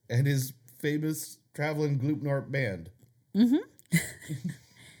 And his famous traveling Gloopnorp band.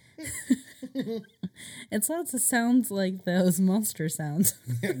 It lots of sounds like those monster sounds.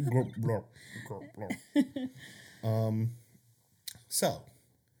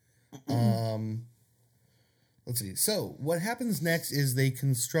 Let's see. So what happens next is they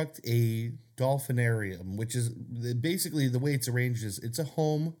construct a dolphinarium, which is basically the way it's arranged is it's a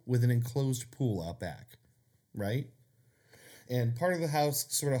home with an enclosed pool out back, right? And part of the house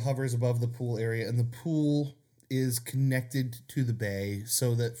sort of hovers above the pool area, and the pool is connected to the bay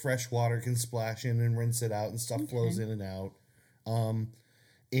so that fresh water can splash in and rinse it out and stuff flows in and out.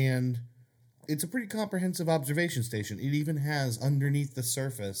 And it's a pretty comprehensive observation station. It even has underneath the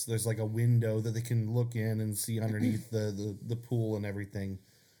surface, there's like a window that they can look in and see underneath the pool and everything.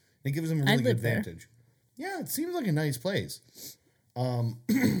 It gives them a really good vantage. Yeah, it seems like a nice place.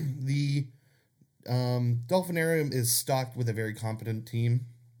 The Dolphinarium is stocked with a very competent team.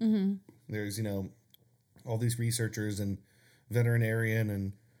 Mm-hmm. There's, you know, all these researchers and veterinarian,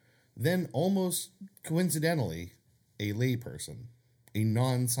 and then almost coincidentally, a layperson, a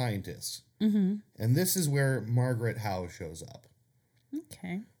non-scientist. Mm-hmm. And this is where Margaret Howe shows up.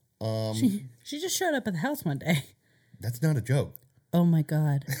 Okay. She just showed up at the house one day. That's not a joke. Oh my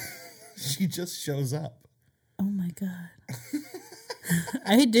God. She just shows up. Oh my God.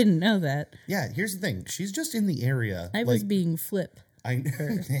 I didn't know that. Yeah, here's the thing. She's just in the area. I was being flip. I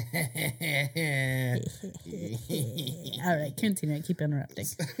All right, continue. I keep interrupting.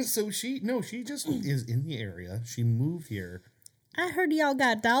 So she just is in the area. She moved here. I heard y'all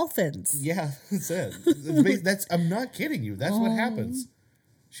got dolphins. Yeah, that's it. I'm not kidding you. That's what happens.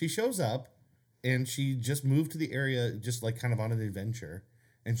 She shows up, and she just moved to the area, just like kind of on an adventure.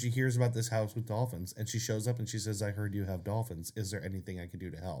 And she hears about this house with dolphins, and she shows up and she says, "I heard you have dolphins. Is there anything I could do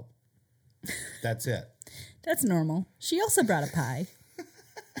to help?" That's it. That's normal. She also brought a pie.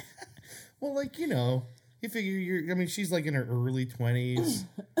 Well, like, you know, you figure she's like in her early 20s.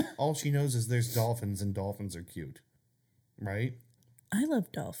 All she knows is there's dolphins and dolphins are cute. Right? I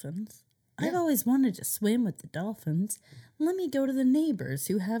love dolphins. Yeah. I've always wanted to swim with the dolphins. Let me go to the neighbors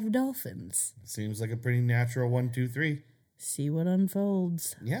who have dolphins. Seems like a pretty natural 1, 2, 3. See what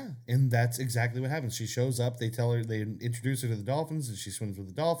unfolds. Yeah, and that's exactly what happens. She shows up, they introduce her to the dolphins, and she swims with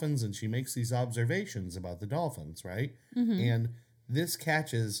the dolphins, and she makes these observations about the dolphins, right? Mm-hmm. And this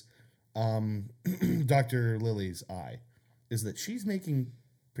catches Dr. Lily's eye, is that she's making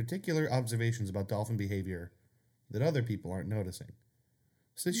particular observations about dolphin behavior that other people aren't noticing.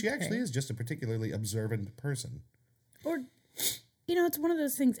 So she actually is just a particularly observant person. Or... You know, it's one of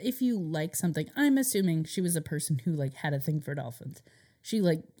those things, if you like something, I'm assuming she was a person who, like, had a thing for dolphins. She,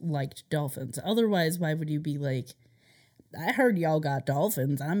 like, liked dolphins. Otherwise, why would you be like, I heard y'all got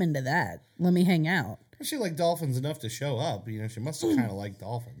dolphins. I'm into that. Let me hang out. She liked dolphins enough to show up. You know, she must have kind of liked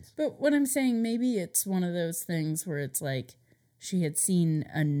dolphins. But what I'm saying, maybe it's one of those things where it's like she had seen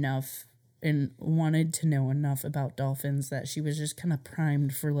enough and wanted to know enough about dolphins that she was just kind of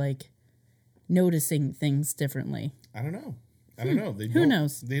primed for, like, noticing things differently. I don't know. Who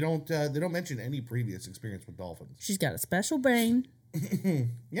knows? They don't mention any previous experience with dolphins. She's got a special brain.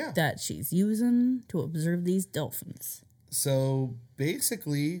 Yeah. That she's using to observe these dolphins. So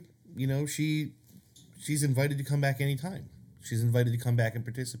basically, you know, she's invited to come back anytime. She's invited to come back and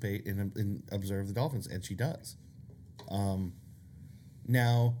participate and observe the dolphins, and she does.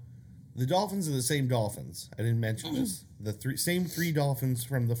 Now, the dolphins are the same dolphins. I didn't mention this. The same three dolphins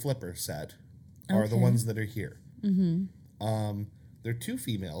from the Flipper set are the ones that are here. Mm-hmm. There are 2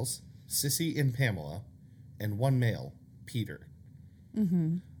 females, Sissy and Pamela, and 1 male, Peter.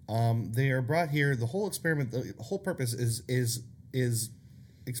 Mm-hmm. They are brought here. The whole experiment, the whole purpose is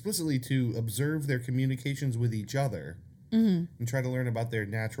explicitly to observe their communications with each other and try to learn about their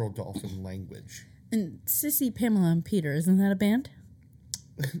natural dolphin language. And Sissy, Pamela, and Peter, isn't that a band?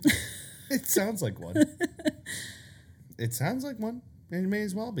 It sounds like one. It sounds like one. It may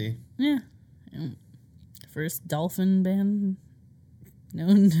as well be. Yeah. First dolphin band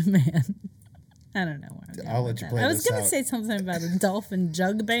known to man. I don't know. Where I'm going I'll with let you that. play I was this going to out. say something about a dolphin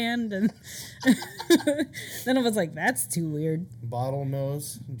jug band, and then I was like, that's too weird.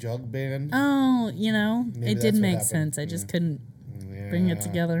 Bottlenose, jug band. Oh, you know, Maybe it that's did what make happened. sense. I just couldn't bring it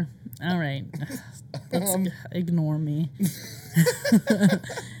together. All right. Let's ignore me.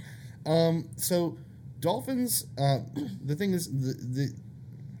 So dolphins, the thing is,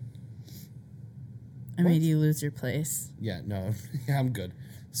 I made you lose your place. yeah, no, yeah, I'm good.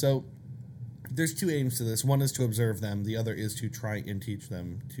 So there's two aims to this. One is to observe them. The other is to try and teach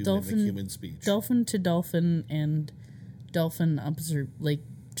them to mimic human speech. Dolphin to dolphin and dolphin observe, like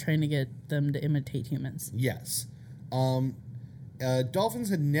trying to get them to imitate humans. Yes. Dolphins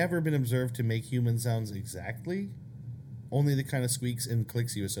had never been observed to make human sounds exactly. Only the kind of squeaks and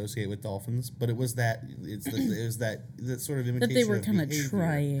clicks you associate with dolphins, but it was that sort of imitation That they were of kind of behavior.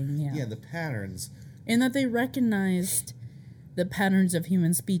 trying, Yeah, the patterns. And that they recognized the patterns of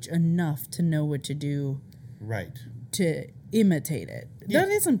human speech enough to know what to do Right. to imitate it. Yeah. That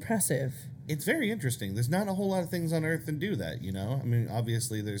is impressive. It's very interesting. There's not a whole lot of things on Earth that do that, you know? I mean,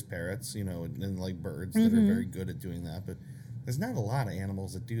 obviously there's parrots, you know, and like birds that are very good at doing that, but there's not a lot of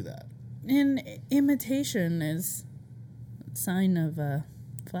animals that do that. And imitation is a sign of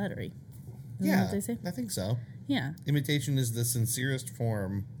flattery. Isn't that what they say? I think so. Yeah, Imitation is the sincerest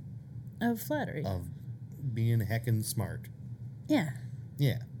form of flattery. of being heckin' smart. Yeah,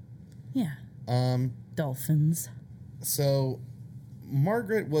 Yeah. yeah. Dolphins. So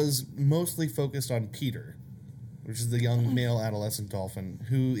Margaret was mostly focused on Peter, which is the young male adolescent dolphin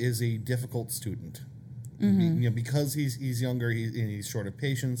who is a difficult student. You know, because he's younger, he's short of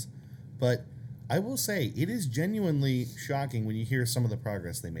patience. But I will say, it is genuinely shocking when you hear some of the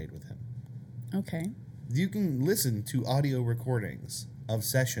progress they made with him. Okay. You can listen to audio recordings of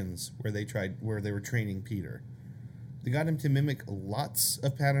sessions where they were training Peter. They got him to mimic lots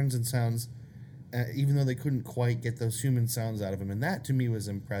of patterns and sounds, even though they couldn't quite get those human sounds out of him, and that to me was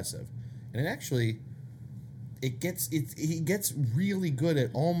impressive. And it actually, he gets really good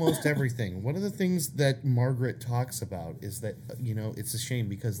at almost everything. One of the things that Margaret talks about is that, you know, it's a shame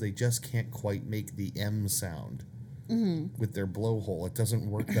because they just can't quite make the M sound with their blowhole. It doesn't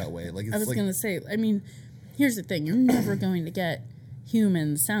work that way. Like, it's I was like, going to say, I mean, here's the thing. You're never going to get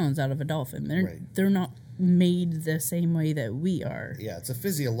human sounds out of a dolphin. They're not made the same way that we are. yeah, it's a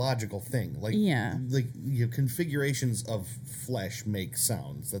physiological thing. Like, Yeah. like, you know, configurations of flesh make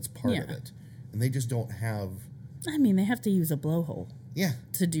sounds. That's part of Yeah. it, and they just don't have. I mean, they have to use a blowhole Yeah,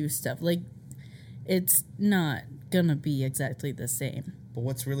 to do stuff. Like, it's not going to be exactly the same. but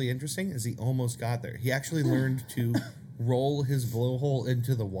what's really interesting is he almost got there. He actually learned to roll his blowhole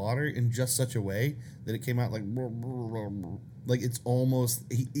into the water in just such a way that it came out like it's almost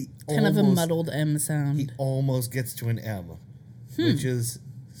Kind of a muddled M He sound. almost gets to an M, which is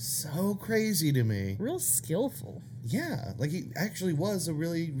so crazy to me. Real skillful. Yeah, like he actually was a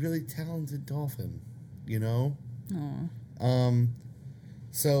really, really talented dolphin, you know?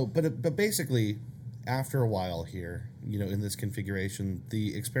 So, but basically, after a while here, you know, in this configuration,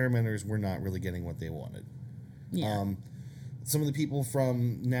 the experimenters were not really getting what they wanted. Yeah. Some of the people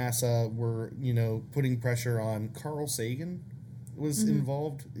from NASA were, you know, putting pressure on Carl Sagan was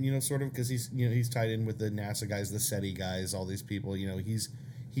involved, you know, sort of because he's tied in with the NASA guys, the SETI guys, all these people, you know,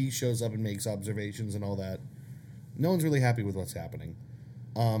 he shows up and makes observations and all that. No one's really happy with what's happening.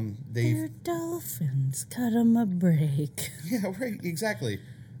 They're dolphins. Cut them a break. Yeah, right, exactly.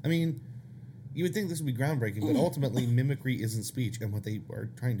 I mean, you would think this would be groundbreaking, but ultimately mimicry isn't speech, and what they are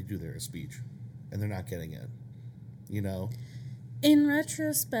trying to do there is speech, and they're not getting it. You know? In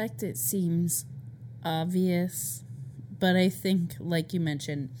retrospect, it seems obvious, but I think, like you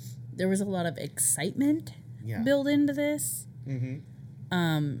mentioned, there was a lot of excitement built into this.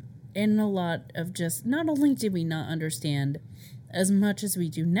 And a lot of just, not only did we not understand as much as we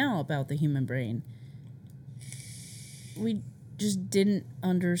do now about the human brain, we just didn't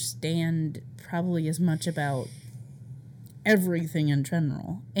understand probably as much about everything in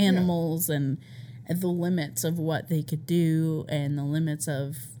general. Animals and the limits of what they could do and the limits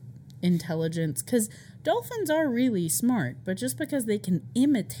of intelligence. Because dolphins are really smart, but just because they can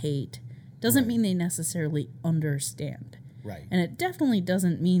imitate doesn't mean they necessarily understand. Right. And it definitely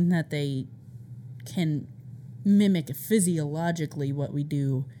doesn't mean that they can mimic physiologically what we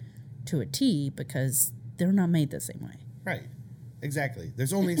do to a T, because they're not made the same way. Right. exactly.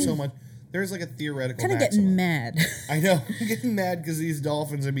 There's only so much. There's like a theoretical Kind of maximum. getting mad I know. I'm getting mad because these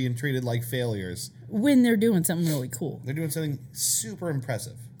dolphins are being treated like failures. when they're doing something really cool. They're doing something super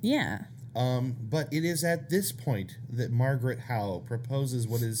impressive. Yeah. But it is at this point that Margaret Howe proposes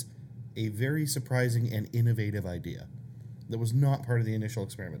what is a very surprising and innovative idea that was not part of the initial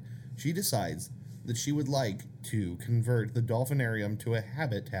experiment. She decides that she would like to convert the dolphinarium to a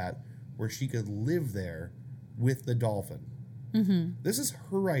habitat where she could live there with the dolphin. Mm-hmm. This is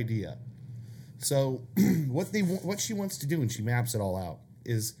her idea. So what she wants to do, and she maps it all out,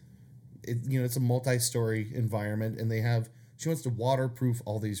 is it's a multi-story environment, and she wants to waterproof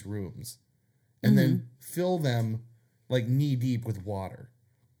all these rooms and then fill them like knee deep with water.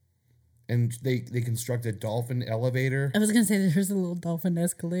 And they construct a dolphin elevator. I was going to say there's a little dolphin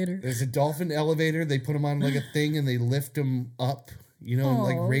escalator. There's a dolphin elevator. They put them on like a thing and they lift them up, and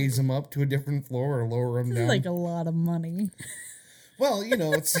like raise them up to a different floor or lower them This down. is like a lot of money. Well,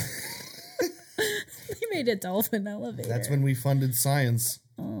 it's... They made a dolphin elevator. That's when we funded science.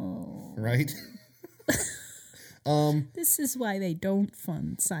 Oh. Right? This is why they don't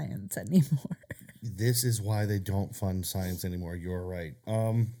fund science anymore. This is why they don't fund science anymore. You're right.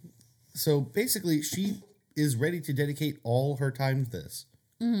 So basically, she is ready to dedicate all her time to this.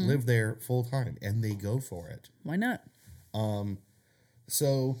 Live there full time. And they go for it. Why not?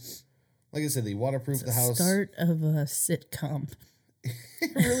 So, like I said, they waterproof the house. Start of a sitcom.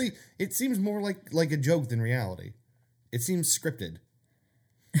 It seems more like a joke than reality. It seems scripted.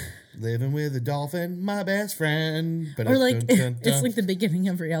 Living with a dolphin, my best friend. Or like, it's like the beginning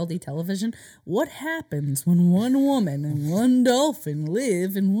of reality television. What happens when one woman and one dolphin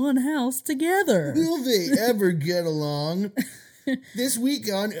live in one house together? Will they ever get along? This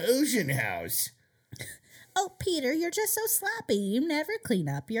week on Ocean House. Oh, Peter, you're just so sloppy. You never clean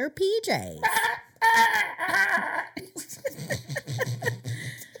up your PJs.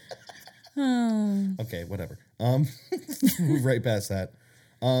 Okay, whatever. Move right past that.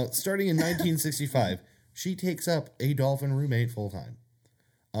 Starting in 1965, she takes up a dolphin roommate full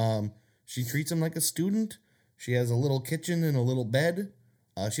time. She treats him like a student. She has a little kitchen and a little bed.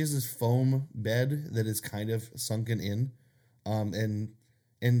 She has this foam bed that is kind of sunken in.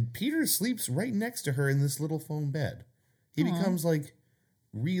 And Peter sleeps right next to her in this little foam bed. He becomes like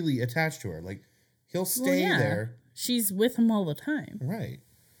really attached to her. Like he'll stay there. She's with him all the time. Right.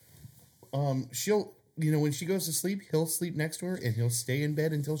 She'll, when she goes to sleep, he'll sleep next to her and he'll stay in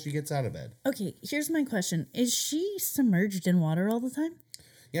bed until she gets out of bed. Okay, here's my question. Is she submerged in water all the time?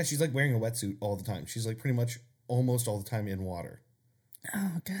 Yeah, she's like wearing a wetsuit all the time. She's like pretty much almost all the time in water.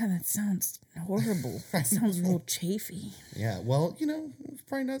 Oh, God, that sounds horrible. That sounds real chafy. Yeah, well, it's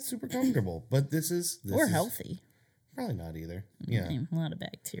probably not super comfortable, but this is healthy. Probably not either. Yeah. A lot of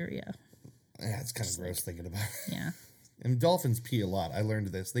bacteria. Yeah, it's kind of gross thinking about it. Yeah. And dolphins pee a lot. I learned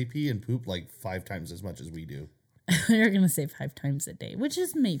this. They pee and poop like 5 times as much as we do. You're going to say 5 times a day, which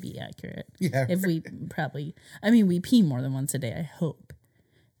is maybe accurate. Yeah. If we we pee more than once a day, I hope.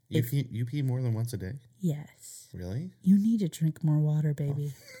 You pee more than once a day? Yes. Really? You need to drink more water,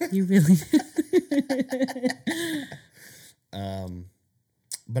 baby. You really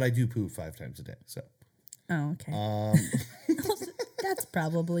But I do poop 5 times a day, so. Oh, okay. That's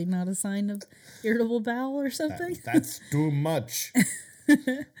probably not a sign of irritable bowel or something. That's too much.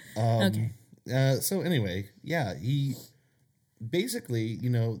 Okay. So anyway, yeah, he basically,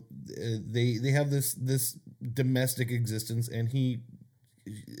 they have this domestic existence, and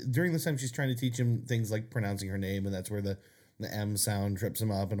during this time she's trying to teach him things like pronouncing her name, and that's where the M sound trips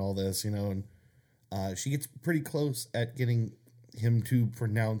him up and all this, and she gets pretty close at getting him to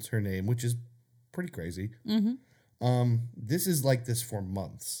pronounce her name, which is pretty crazy. Mm-hmm. This is like this for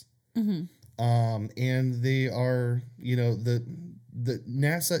months. Mm-hmm. And they are, the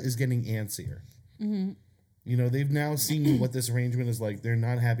NASA is getting antsier. Mm-hmm. They've now seen what this arrangement is like. They're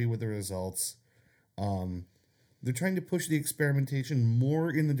not happy with the results. They're trying to push the experimentation more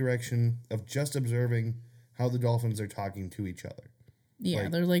in the direction of just observing how the dolphins are talking to each other. Yeah,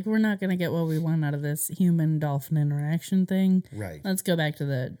 they're like, we're not going to get what we want out of this human-dolphin interaction thing. Right. Let's go back to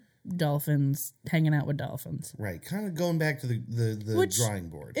the dolphins hanging out with dolphins. Right. Kind of going back to the drawing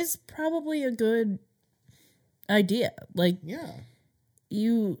board. It's probably a good idea. Like, yeah.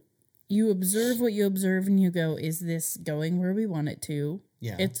 You observe what you observe and you go, is this going where we want it to?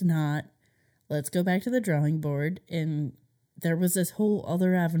 Yeah. It's not. Let's go back to the drawing board. And there was this whole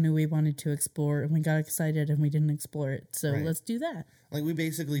other avenue we wanted to explore, and we got excited and we didn't explore it. So let's do that. Like, we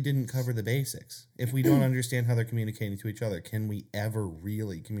basically didn't cover the basics. If we don't understand how they're communicating to each other, can we ever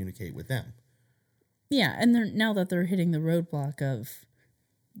really communicate with them? Yeah, and now that they're hitting the roadblock of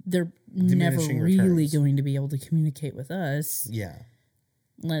they're never Diminishing really returns. going to be able to communicate with us. Yeah.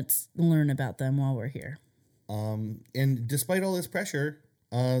 Let's learn about them while we're here. And despite all this pressure,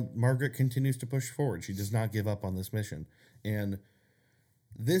 Margaret continues to push forward. She does not give up on this mission. And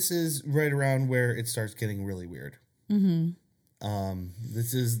this is right around where it starts getting really weird.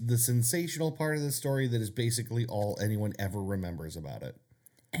 This is the sensational part of the story that is basically all anyone ever remembers about it.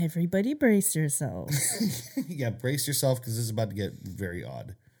 Everybody brace yourselves. Yeah, brace yourself because this is about to get very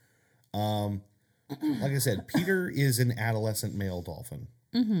odd. Like I said, Peter is an adolescent male dolphin.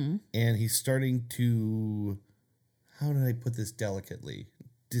 And he's starting to, how did I put this delicately?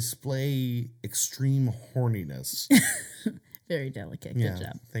 Display extreme horniness. Very delicate. Good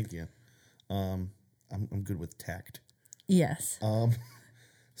job. Thank you. I'm good with tact. Yes.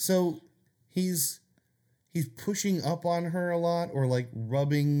 So he's pushing up on her a lot, or like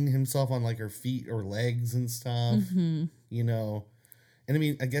rubbing himself on like her feet or legs and stuff. You know, and I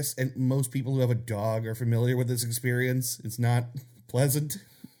mean, I guess, and most people who have a dog are familiar with this experience. It's not pleasant,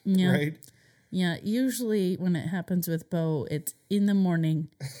 right? Yeah, usually when it happens with Bo, it's in the morning.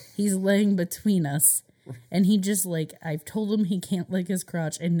 He's laying between us. And he just like, I've told him he can't lick his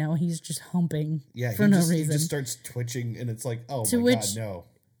crotch, and now he's just humping for no reason. He just starts twitching, and it's like, oh To my which- God,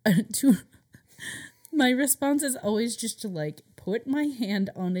 no. My response is always just to like put my hand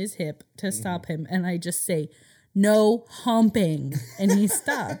on his hip to stop him, and I just say, no humping, and he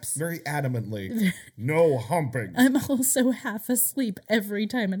stops. Very adamantly, no humping. I'm also half asleep every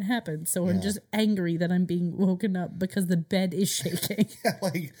time it happens, so I'm just angry that I'm being woken up because the bed is shaking.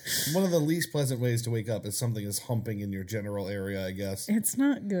 Like, one of the least pleasant ways to wake up is something is humping in your general area, I guess. It's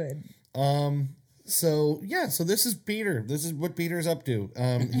not good. So this is Peter. This is what Peter's up to.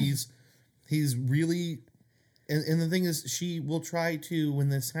 He's really, and the thing is, she will try to, when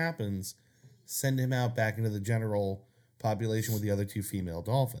this happens, send him out back into the general population with the other two female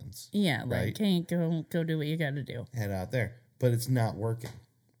dolphins. Yeah, like, right? hey, go do what you got to do. Head out there. But it's not working.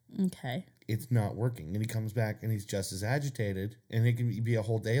 Okay. It's not working. And he comes back and he's just as agitated. And it can be a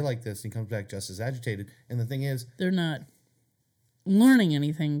whole day like this. And he comes back just as agitated. And the thing is, They're not learning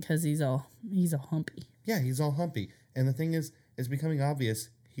anything because he's a humpy. yeah, he's all humpy. And the thing is, it's becoming obvious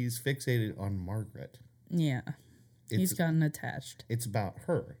he's fixated on Margaret. Yeah. He's gotten attached. It's about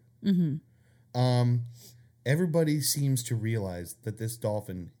her. Everybody seems to realize that this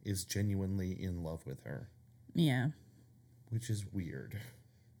dolphin is genuinely in love with her, Yeah. which is weird.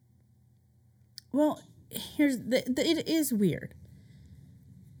 Well, it is weird.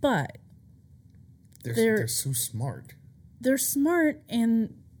 But They're so smart. they're smart,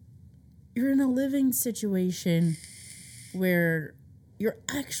 and you're in a living situation where you're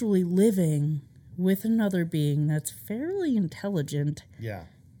actually living with another being that's fairly intelligent Yeah.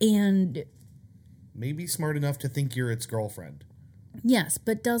 and Maybe smart enough to think you're its girlfriend. yes,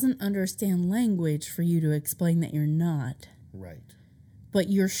 but doesn't understand language for you to explain that you're not. Right. But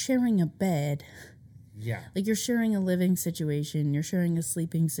you're sharing a bed. Yeah. Like, you're sharing a living situation, you're sharing a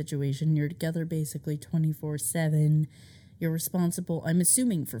sleeping situation, you're together basically 24/7. You're responsible, I'm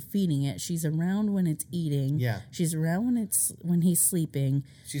assuming, for feeding it. She's around when it's eating. Yeah. She's around when he's sleeping.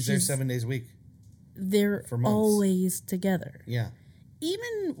 She's there 7 days a week. They're for months. always together. Yeah.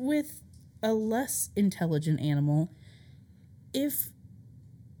 Even with a less intelligent animal, if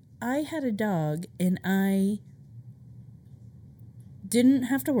I had a dog and I didn't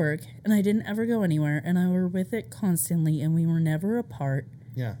have to work and I didn't ever go anywhere and I were with it constantly and we were never apart,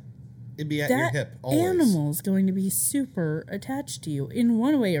 Yeah. It'd be at your that hip always. animal's going to be super attached to you in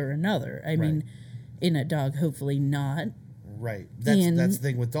one way or another. I mean, in a dog, hopefully not Right. in That's the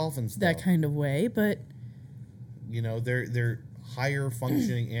thing with dolphins, though. that kind of way, but You know, they're higher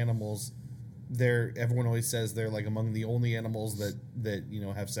functioning animals. Everyone always says they're like among the only animals that you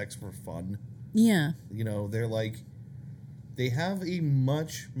know have sex for fun. yeah. You know, they have a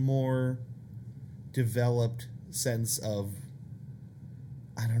much more developed sense of,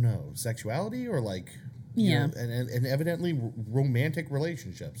 I don't know, sexuality or like you Yeah. know, and evidently romantic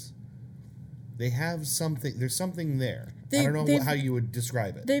relationships. They have something. There's something there. I don't know how you would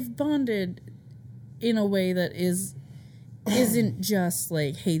describe it. They've bonded in a way that isn't just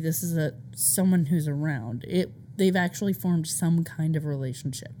like, hey, this is someone who's around. They've actually formed some kind of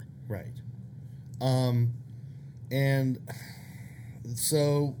relationship. Right. And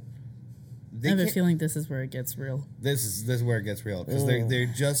so I have a feeling this is where it gets real. this is where it gets real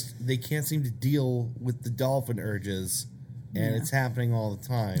because they can't seem to deal with the dolphin urges, and it's happening all the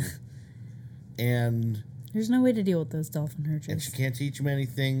time. And There's no way to deal with those dolphin urges. and she can't teach him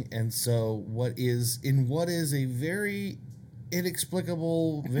anything. And so what is a very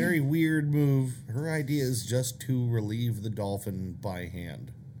inexplicable, very weird move, her idea is just to relieve the dolphin by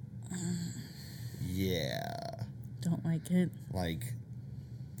hand. Yeah. Don't like it. Like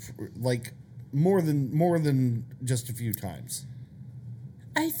more than just a few times.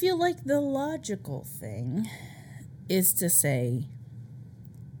 I feel like the logical thing is to say,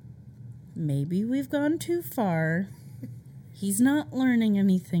 maybe we've gone too far. He's not learning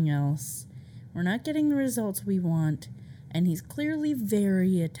anything else. We're not getting the results we want. And he's clearly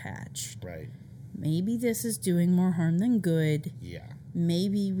very attached. Right. Maybe this is doing more harm than good. Yeah.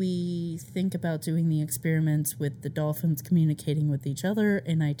 Maybe we think about doing the experiments with the dolphins communicating with each other,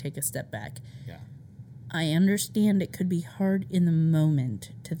 and I take a step back. Yeah. I understand it could be hard in the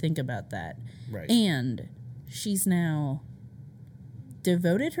moment to think about that. Right. And she's now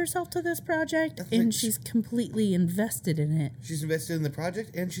devoted herself to this project, and she's completely invested in it. She's invested in the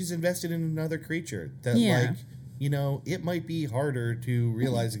project, and she's invested in another creature that, Yeah. it might be harder to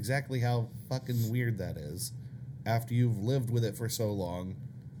realize exactly how fucking weird that is after you've lived with it for so long.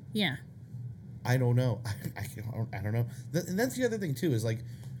 Yeah. I don't know. I don't know. And that's the other thing, too, is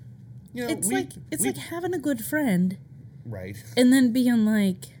it's like having a good friend. Right. And then being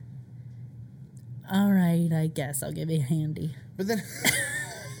like, all right, I guess I'll give you a handy. But then...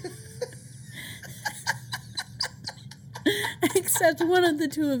 Except one of the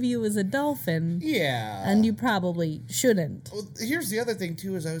two of you is a dolphin. Yeah. And you probably shouldn't. Well, here's the other thing,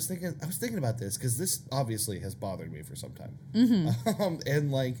 too, is I was thinking about this, because this obviously has bothered me for some time. And,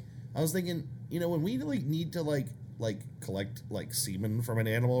 I was thinking, when we, need to, collect, semen from an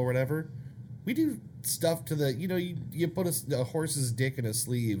animal or whatever, we do stuff to the, you put a horse's dick in a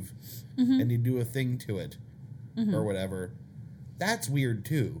sleeve, and you do a thing to it, or whatever. That's weird,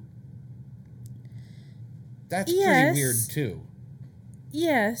 too. That's pretty weird, too.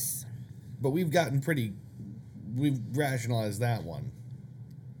 Yes. But we've rationalized that one.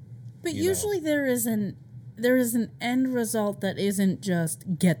 But usually there is an end result that isn't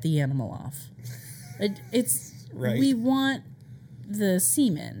just get the animal off. It's right. We want the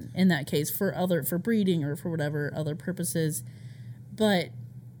semen in that case for breeding or for whatever other purposes. But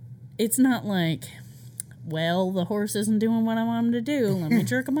it's not like, well, the horse isn't doing what I want him to do. Let me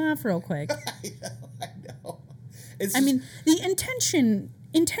jerk him off real quick. I know. The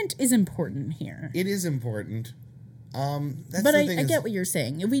intent is important here. It is important. But I get what you're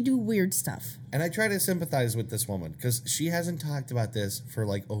saying. We do weird stuff. And I try to sympathize with this woman because she hasn't talked about this for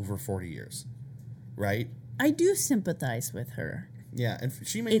over 40 years. Right? I do sympathize with her. Yeah, and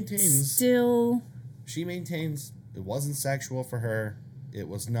she maintains... She maintains it wasn't sexual for her. It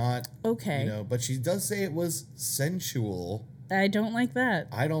was not... Okay. But she does say it was sensual. I don't like that.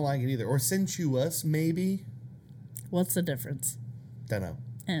 I don't like it either. Or sensuous, maybe. What's the difference? Don't know.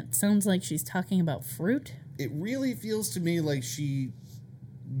 And it sounds like she's talking about fruit. It really feels to me like she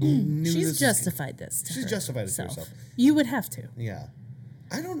knew She's justified this to She's justified it to herself. You would have to. Yeah.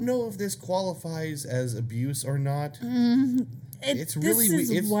 I don't know if this qualifies as abuse or not. This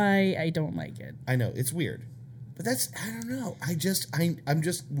is why I don't like it. I know, it's weird. But I don't know. I'm just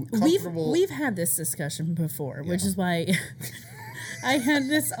comfortable. We've had this discussion before, which is why I had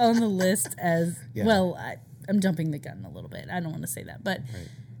this on the list as, well, I'm jumping the gun a little bit. I don't want to say that. But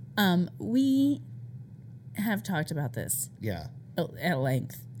we have talked about this at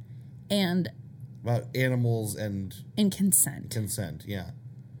length. And about animals and consent. Consent, yeah.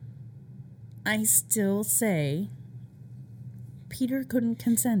 I still say Peter couldn't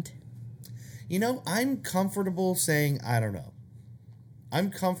consent. I'm comfortable saying I don't know.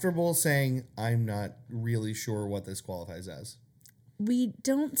 I'm comfortable saying I'm not really sure what this qualifies as. We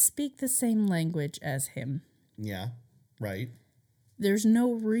don't speak the same language as him. Yeah, right. There's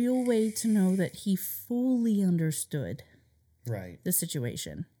no real way to know that he fully understood the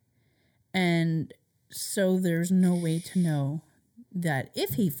situation. And so there's no way to know that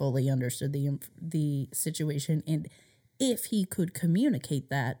if he fully understood the situation and if he could communicate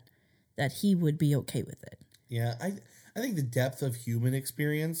that he would be okay with it. Yeah, I think the depth of human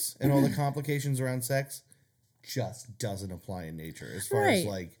experience and all the complications around sex just doesn't apply in nature as far as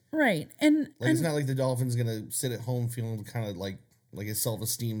right. And it's not like the dolphin's gonna sit at home feeling kind of like his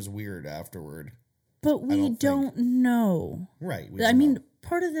self-esteem's weird afterward. But we don't know. Right. I mean,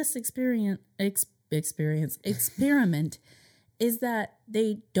 part of this experiment is that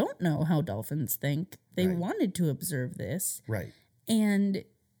they don't know how dolphins think. They wanted to observe this. Right. And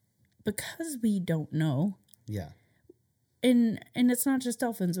because we don't know. Yeah. And it's not just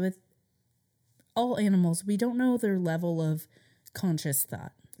dolphins, with all animals, we don't know their level of conscious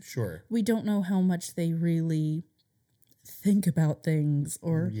thought. Sure. We don't know how much they really think about things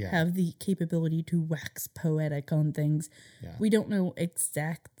or have the capability to wax poetic on things. Yeah. We don't know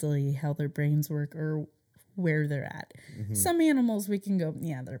exactly how their brains work or where they're at. Mm-hmm. Some animals we can go,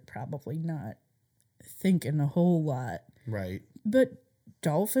 they're probably not thinking a whole lot. Right. But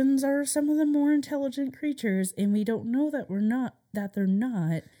dolphins are some of the more intelligent creatures, and we don't know that they're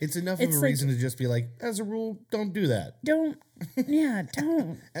not. It's enough of a reason to just be like, as a rule, don't do that. Don't.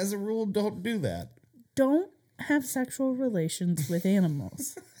 As a rule, don't do that. Don't have sexual relations with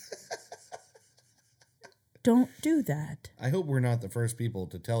animals. Don't do that. I hope we're not the first people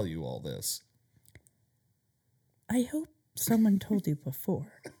to tell you all this. I hope someone told you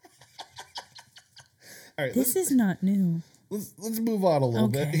before. All right, this is not new. Let's move on a little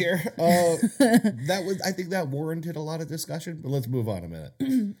bit here. I think that warranted a lot of discussion, but let's move on a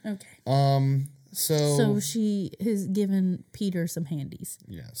minute. Okay. So she has given Peter some handies.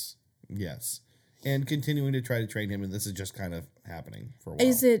 Yes, and continuing to try to train him, and this is just kind of happening for a while.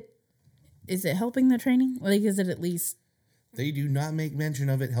 Is it helping the training? Like, is it at least? They do not make mention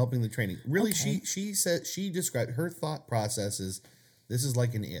of it helping the training. Really, okay. She described her thought process is this is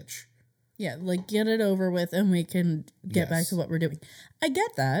like an itch. Yeah, like get it over with and we can get back to what we're doing. I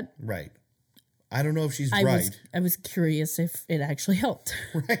get that. Right. I don't know if she's right. I was curious if it actually helped.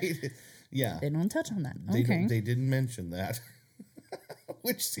 Right. Yeah. They don't touch on that. They didn't mention that.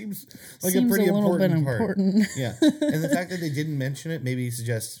 Which seems like a pretty important part. Yeah. And the fact that they didn't mention it maybe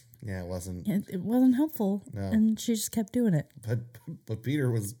suggests, it wasn't. It wasn't helpful. No. And she just kept doing it. But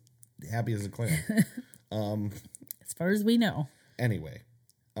Peter was happy as a clam. As far as we know. Anyway.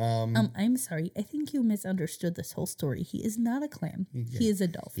 I'm sorry. I think you misunderstood this whole story. He is not a clam. He is a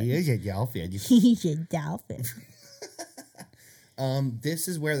dolphin. He is a dolphin. He's a dolphin. This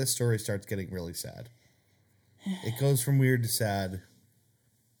is where the story starts getting really sad. It goes from weird to sad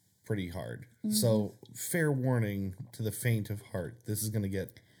pretty hard. Mm-hmm. So, fair warning to the faint of heart. This is going to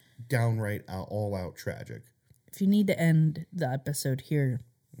get downright all out tragic. If you need to end the episode here,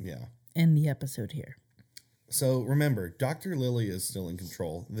 end the episode here. So remember, Dr. Lily is still in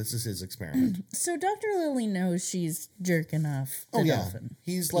control. This is his experiment. So Dr. Lily knows she's jerking off the dolphin.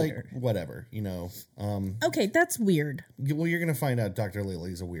 He's Peter. Like, whatever, okay, that's weird. Well, you're going to find out Dr.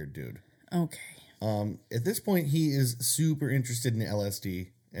 Lily's a weird dude. Okay. At this point, he is super interested in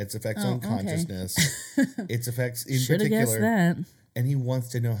LSD, its effects on consciousness, its effects in particular. Guessed that. And he wants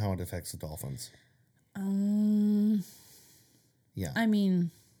to know how it affects the dolphins. Yeah. I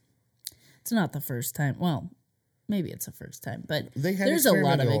mean, it's not the first time. Well, maybe it's the first time, but there's a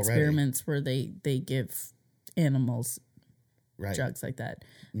lot of experiments where they give animals drugs like that.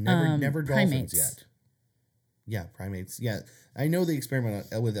 Never dolphins primates. Yet. Yeah, primates. Yeah, I know they experiment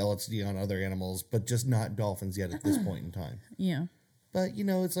with LSD on other animals, but just not dolphins yet at this point in time. Yeah. But,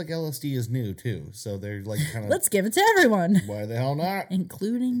 it's like LSD is new, too. So they're like kind of... Let's give it to everyone. Why the hell not?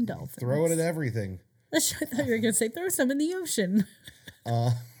 Including dolphins. Throw it at everything. I thought you were going to say throw some in the ocean.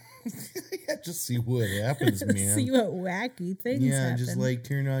 Yeah, just see what happens, man. See what wacky things happen. Just like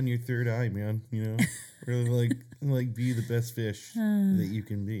turn on your third eye, man. Really like be the best fish that you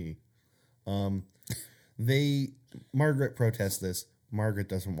can be. Margaret protests this. Margaret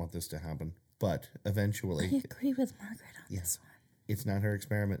doesn't want this to happen, but eventually, I agree with Margaret on this one. It's not her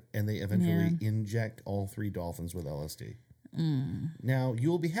experiment, and they eventually inject all 3 dolphins with LSD. Now you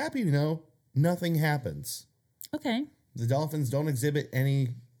will be happy to know nothing happens. Okay. The dolphins don't exhibit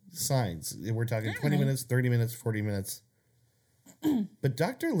any signs. We're talking 20 minutes, 30 minutes, 40 minutes. But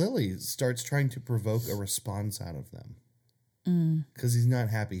Dr. Lily starts trying to provoke a response out of them. Because he's not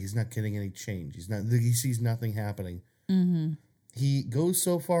happy. He's not getting any change. He sees nothing happening. Mm-hmm. He goes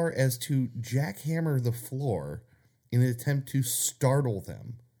so far as to jackhammer the floor in an attempt to startle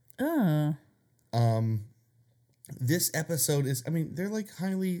them. This episode is, they're like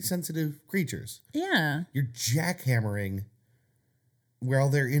highly sensitive creatures. Yeah. You're jackhammering while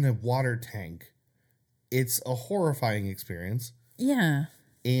they're in a water tank. It's a horrifying experience. Yeah.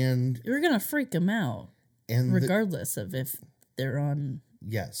 And you're going to freak them out. And regardless of if they're on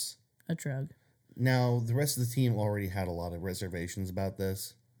a drug. Now, the rest of the team already had a lot of reservations about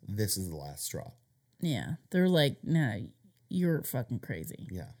this. This is the last straw. Yeah. They're like, nah, you're fucking crazy.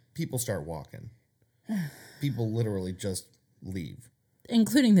 Yeah. People start walking. People literally just leave.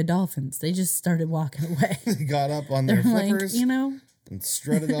 Including the dolphins. They just started walking away. They got up on their flippers. Like, and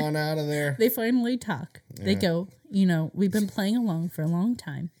strutted on out of there. They finally talk. Yeah. They go, we've been playing along for a long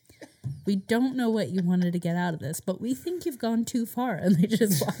time. We don't know what you wanted to get out of this, but we think you've gone too far. And they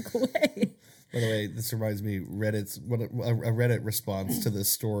just walk away. By the way, this reminds me, a Reddit response to this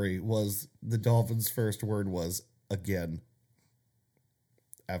story was the dolphin's first word was again.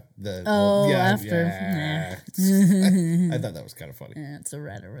 After. Yeah. I thought that was kind of funny. Yeah, it's a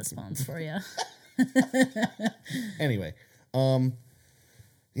Reddit response for you. Anyway,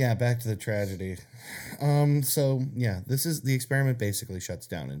 back to the tragedy. This is the experiment basically shuts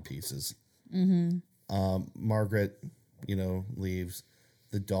down in pieces. Mm-hmm. Margaret, leaves.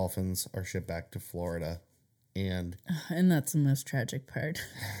 The dolphins are shipped back to Florida, and that's the most tragic part.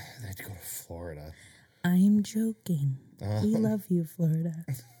 they had to go to Florida. I'm joking. We love you, Florida.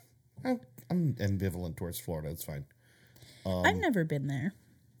 I'm ambivalent towards Florida. It's fine. I've never been there.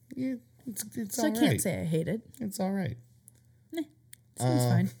 Yeah, it's So all I can't right. say I hate it. It's all right. Seems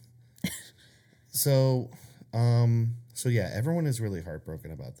fine. So yeah, everyone is really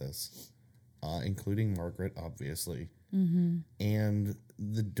heartbroken about this, including Margaret, obviously. Mm-hmm. And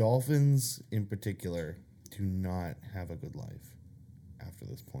the dolphins, in particular, do not have a good life after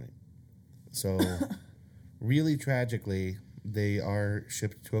this point. So, really tragically, they are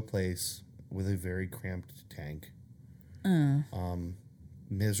shipped to a place with a very cramped tank.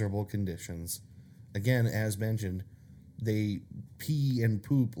 Miserable conditions. Again, as mentioned, they pee and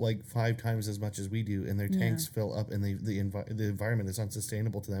poop like 5 times as much as we do, and their tanks fill up, and the environment is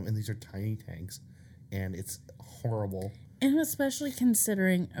unsustainable to them. And these are tiny tanks, and it's horrible. And especially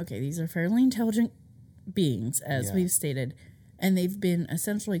considering, okay, these are fairly intelligent beings, as we've stated, and they've been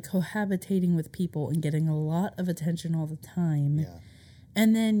essentially cohabitating with people and getting a lot of attention all the time. Yeah.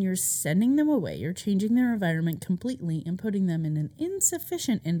 And then you're sending them away. You're changing their environment completely and putting them in an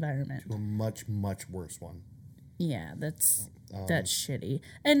insufficient environment. To a much, much worse one. Yeah, that's shitty.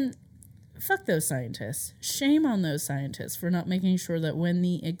 And fuck those scientists. Shame on those scientists for not making sure that when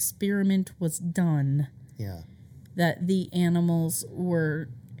the experiment was done, that the animals were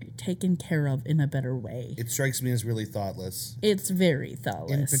taken care of in a better way. It strikes me as really thoughtless. It's very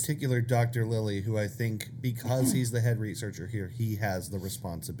thoughtless. In particular, Dr. Lilly, who I think, because he's the head researcher here, he has the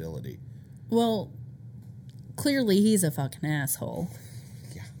responsibility. Well, clearly he's a fucking asshole.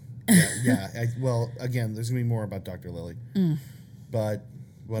 Well, again, there's going to be more about Dr. Lilly. But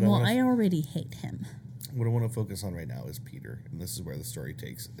I already hate him. What I want to focus on right now is Peter, and this is where the story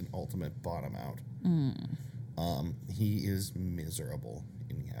takes an ultimate bottom out. He is miserable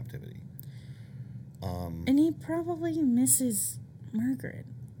in captivity. And he probably misses Margaret.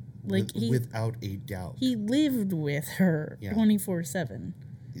 Without a doubt. He lived with her 24/7.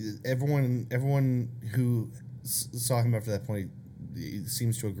 Everyone who saw him after that point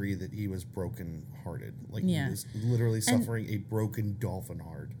seems to agree that he was broken-hearted. Like, he was literally suffering a broken dolphin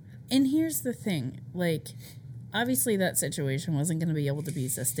heart. And here's the thing. Like, obviously that situation wasn't going to be able to be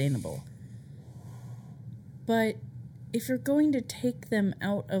sustainable. But if you're going to take them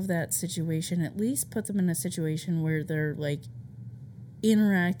out of that situation, at least put them in a situation where they're, like,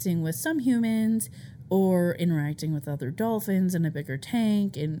 interacting with some humans or interacting with other dolphins in a bigger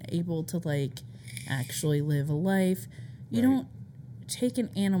tank and able to, like, actually live a life. You don't take an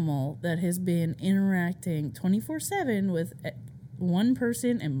animal that has been interacting 24/7 with one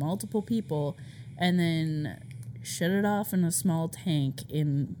person and multiple people and then shut it off in a small tank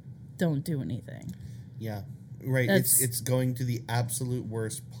and don't do anything. Yeah, right. It's going to the absolute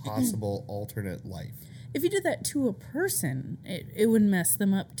worst possible alternate life. If you did that to a person, it would mess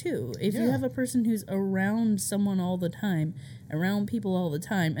them up too. If you have a person who's around someone all the time, around people all the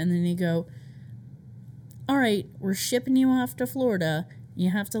time, and then you go, all right, we're shipping you off to Florida.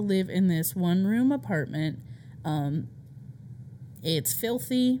 You have to live in this one-room apartment. It's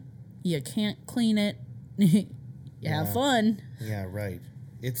filthy. You can't clean it. You have fun. Yeah, right.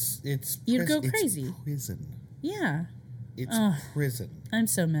 It's You'd go crazy. It's prison. Yeah. It's prison. I'm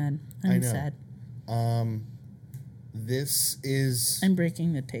so mad. I'm sad. This is... I'm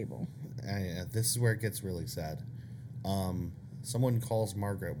breaking the table. This is where it gets really sad. Someone calls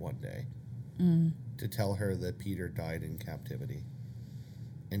Margaret one day to tell her that Peter died in captivity.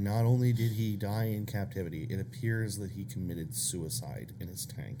 And not only did he die in captivity, it appears that he committed suicide in his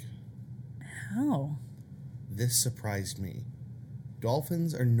tank. How? This surprised me.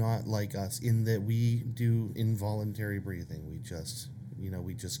 Dolphins are not like us in that we do involuntary breathing. We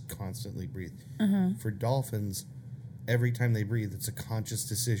just constantly breathe. For dolphins, every time they breathe, it's a conscious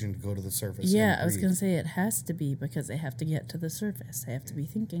decision to go to the surface. Yeah, I was going to say it has to be because they have to get to the surface. They have to be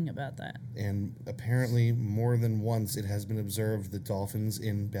thinking about that. And apparently, more than once, it has been observed that dolphins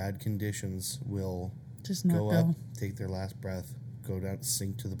in bad conditions will just not go up, take their last breath, go down,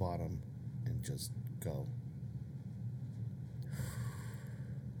 sink to the bottom, and just go.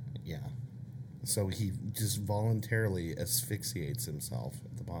 Yeah. So he just voluntarily asphyxiates himself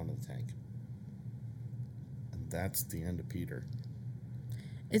at the bottom of the tank. And that's the end of Peter.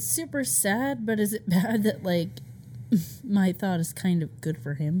 It's super sad, but is it bad that, like, my thought is kind of good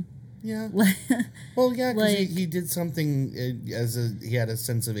for him? Yeah. Well, yeah, because he did something he had a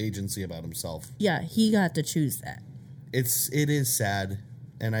sense of agency about himself. Yeah, he got to choose that. It is sad,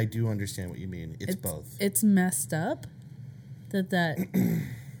 and I do understand what you mean. It's both. It's messed up that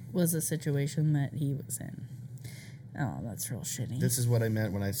was a situation that he was in. Oh, that's real shitty. This is what I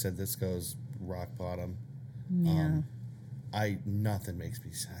meant when I said this goes rock bottom. Yeah. Nothing makes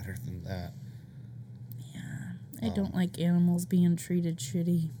me sadder than that. I don't like animals being treated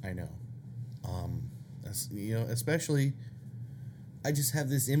shitty. I know. Especially, I just have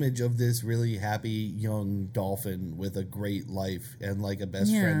this image of this really happy young dolphin with a great life and like a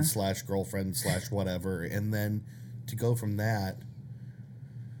best friend / girlfriend / whatever, and then to go from that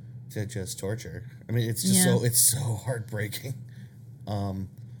to just torture. I mean, it's just so heartbreaking.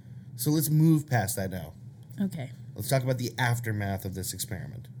 So let's move past that now. Okay. Let's talk about the aftermath of this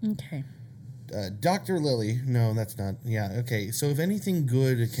experiment. Okay. Dr. Lilly, no, that's not, okay. So if anything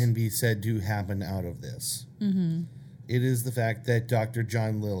good can be said to happen out of this, it is the fact that Dr.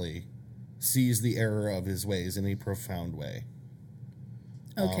 John Lilly sees the error of his ways in a profound way.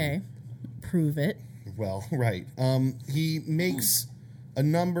 Okay. Prove it. Well, right. He makes a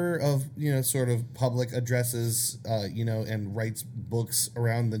number of, sort of public addresses, and writes books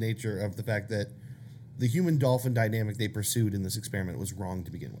around the nature of the fact that the human-dolphin dynamic they pursued in this experiment was wrong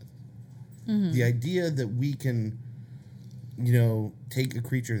to begin with. The idea that we can, take a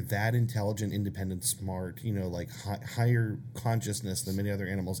creature that intelligent, independent, smart, like higher consciousness than many other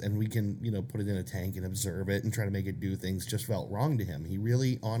animals, and we can, put it in a tank and observe it and try to make it do things just felt wrong to him. He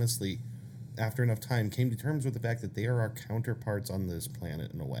really, honestly, after enough time, came to terms with the fact that they are our counterparts on this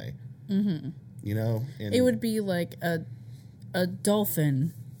planet in a way. And it would be like a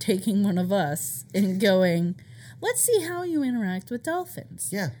dolphin taking one of us and going, let's see how you interact with dolphins.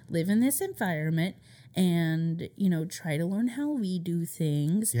 Yeah. Live in this environment and, try to learn how we do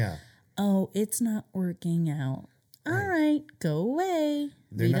things. Yeah. Oh, it's not working out. All right, go away.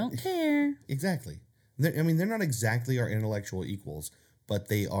 We don't care. Exactly. They're not exactly our intellectual equals, but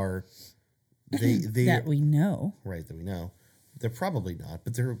they are... They that we know. Right, that we know. They're probably not,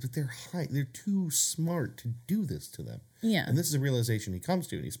 but they're high. They're too smart to do this to them. Yeah. And this is a realization he comes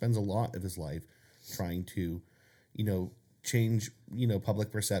to, and he spends a lot of his life trying to, change,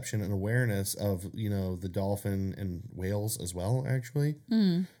 public perception and awareness of, the dolphin and whales as well, actually.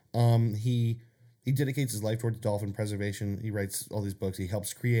 He dedicates his life towards dolphin preservation. He writes all these books. He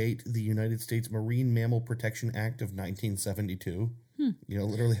helps create the United States Marine Mammal Protection Act of 1972.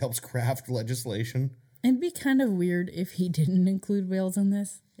 Literally helps craft legislation. It'd be kind of weird if he didn't include whales in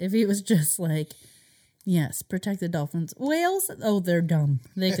this. If he was just like, yes, protect the dolphins. Whales? Oh, they're dumb.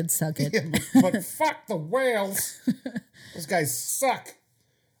 They could suck it. but fuck the whales. Those guys suck.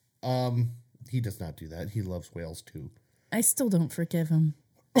 He does not do that. He loves whales too. I still don't forgive him.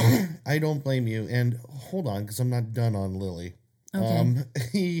 I don't blame you. And hold on, because I'm not done on Lilly.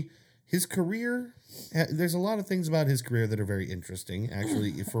 Okay. His career, there's a lot of things about his career that are very interesting.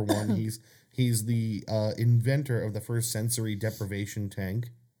 Actually, for one, he's the inventor of the first sensory deprivation tank.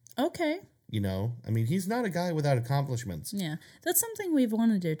 Okay. He's not a guy without accomplishments. Yeah, that's something we've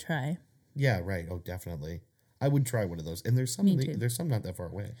wanted to try. Yeah, right. Oh, definitely. I would try one of those. And there's some not that far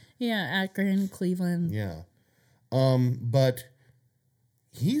away. Yeah, Akron, Cleveland. Yeah. But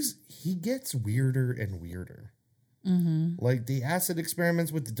he gets weirder and weirder. Like the acid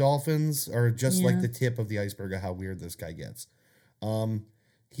experiments with the dolphins are just like the tip of the iceberg of how weird this guy gets.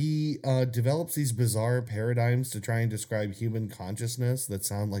 He develops these bizarre paradigms to try and describe human consciousness that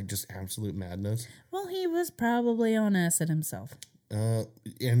sound like just absolute madness. Well, he was probably on acid himself.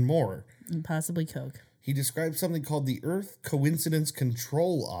 And more. And possibly coke. He describes something called the Earth Coincidence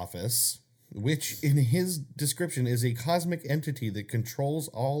Control Office, which in his description is a cosmic entity that controls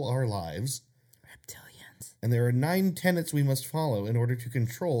all our lives. Reptilians. And there are 9 tenets we must follow in order to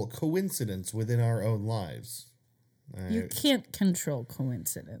control coincidence within our own lives. You can't control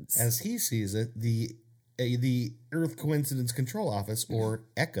coincidence. As he sees it, the Earth Coincidence Control Office, or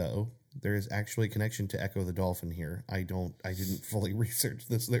ECHO, there is actually a connection to Echo the dolphin here. I didn't fully research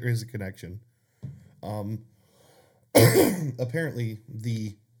this. There is a connection. Apparently,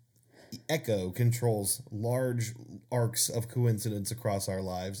 the Echo controls large arcs of coincidence across our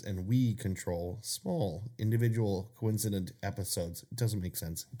lives, and we control small, individual, coincident episodes. It doesn't make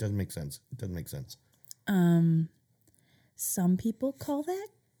sense. It doesn't make sense. It doesn't make sense. Some people call that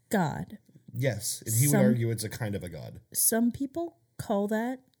God. Yes, and he would argue it's a kind of a God. Some people call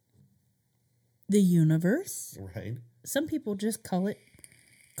that the universe. Right. Some people just call it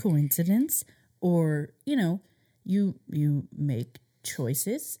coincidence, or, you make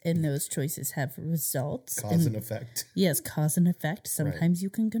choices, and those choices have results. Cause and effect. Yes, cause and effect. Sometimes you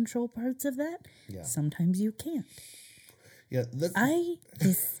can control parts of that. Yeah. Sometimes you can't. Yeah,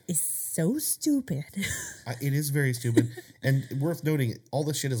 this is so stupid. It is very stupid, and worth noting, all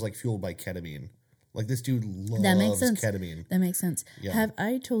this shit is like fueled by ketamine. Like, this dude loves That makes sense. ketamine. That makes sense. Yeah. Have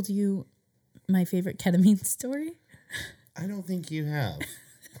I told you my favorite ketamine story? I don't think you have.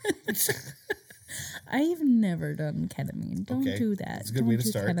 I've never done ketamine. Don't Okay. do that. It's a good Don't way to do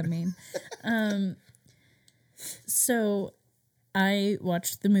start. Ketamine. So I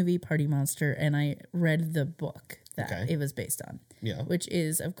watched the movie Party Monster and I read the book that Okay. it was based on. Yeah. Which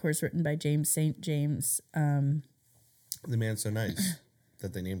is, of course, written by James St. James. The man's so nice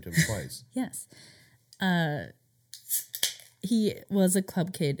that they named him twice. Yes. He was a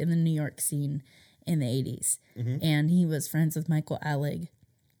club kid in the New York scene in the 80s. Mm-hmm. And he was friends with Michael Alec,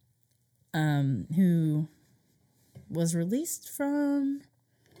 who was released from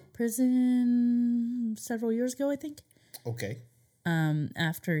prison several years ago, I think, Okay.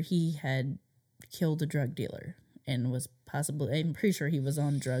 after he had killed a drug dealer and was possibly, I'm pretty sure he was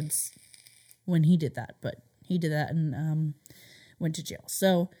on drugs when he did that, but he did that and went to jail.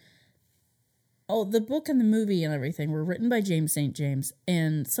 So, the book and the movie and everything were written by James St. James,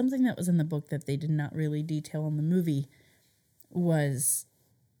 and something that was in the book that they did not really detail in the movie was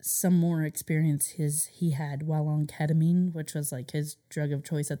some more experience he had while on ketamine, which was like his drug of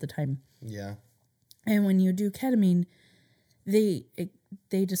choice at the time. Yeah. And when you do ketamine, they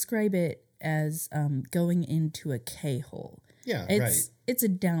describe it as going into a K-hole. Yeah, right. It's a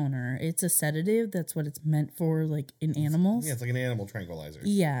downer. It's a sedative. That's what it's meant for, like in animals. Yeah, it's like an animal tranquilizer.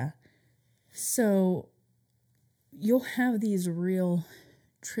 Yeah. So you'll have these real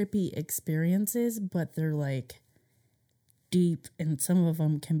trippy experiences, but they're like deep, and some of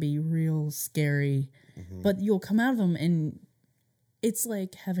them can be real scary. Mm-hmm. But you'll come out of them and it's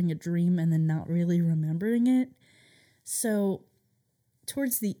like having a dream and then not really remembering it. So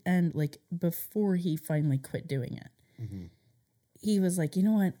towards the end, like before he finally quit doing it, Mm-hmm. he was like, you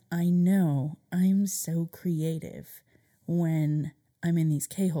know what? I know I'm so creative when I'm in these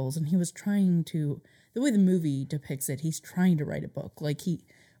K-holes. And he was trying to, the way the movie depicts it, he's trying to write a book. Like he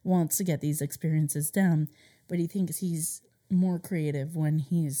wants to get these experiences down, but he thinks he's more creative when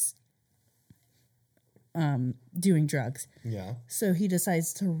he's doing drugs. Yeah. So he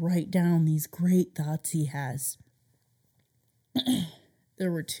decides to write down these great thoughts he has.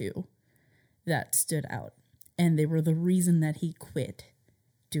 There were two that stood out, and they were the reason that he quit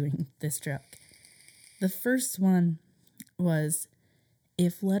doing this drug. The first one was,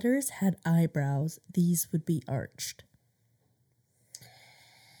 if letters had eyebrows, these would be arched.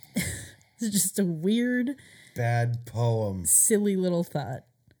 It's just a weird, Bad poem. silly little thought.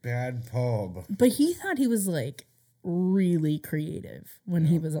 Bad poem. But he thought he was like really creative when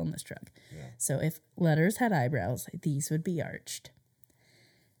he was on this drug. Yeah. So if letters had eyebrows, these would be arched.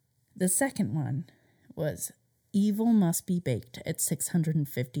 The second one was, evil must be baked at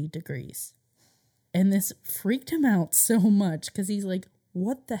 650 degrees. And this freaked him out so much because he's like,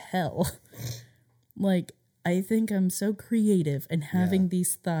 what the hell? Like, I think I'm so creative and having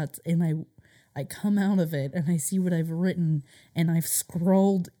these thoughts, and I come out of it and I see what I've written, and I've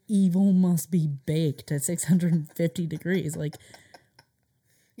scrolled evil must be baked at 650 degrees. Like,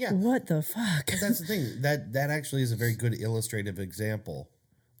 Yeah. what the fuck? That's the thing. That actually is a very good illustrative example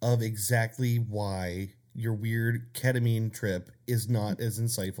of exactly why your weird ketamine trip is not as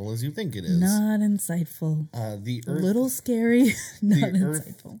insightful as you think it is. Not insightful. The A Earth, little scary, not the Earth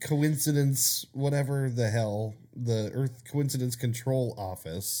insightful. coincidence, whatever the hell, the Earth Coincidence Control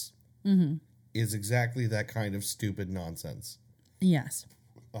Office is exactly that kind of stupid nonsense. Yes.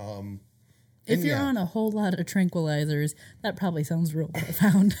 If and you're yeah. on a whole lot of tranquilizers, that probably sounds real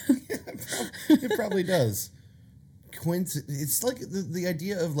profound. It probably does. It's like the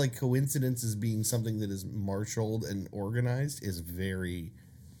idea of like coincidence as being something that is marshaled and organized is very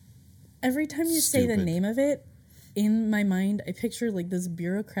Every time you say the Stupid. name of it, in my mind, I picture like this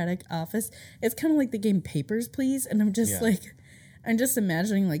bureaucratic office. It's kind of like the game Papers, Please. And I'm just Yeah. I'm just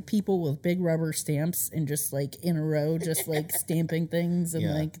imagining like people with big rubber stamps and just like in a row, just like stamping things and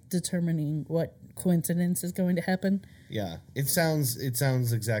Yeah. like determining what coincidence is going to happen. Yeah, it sounds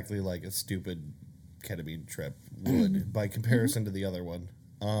exactly like a stupid ketamine trip would by comparison to the other one.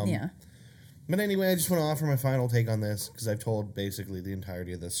 Yeah. But anyway, I just want to offer my final take on this because I've told basically the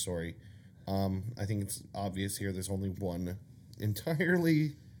entirety of this story. I think it's obvious here there's only one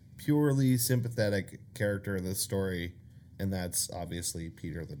entirely, purely sympathetic character in this story, and that's obviously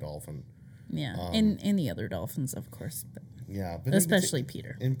Peter the dolphin. Yeah. And the other dolphins, of course. But Yeah, but especially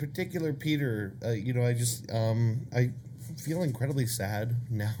Peter. In particular, Peter. I just I feel incredibly sad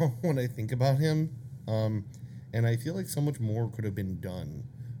now when I think about him, and I feel like so much more could have been done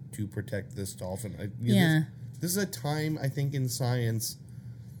to protect this dolphin. This is a time I think in science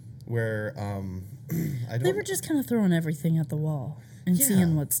where I don't. They were just kind of throwing everything at the wall. and Yeah.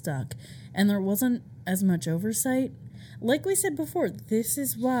 seeing what stuck. And there wasn't as much oversight. Like we said before, this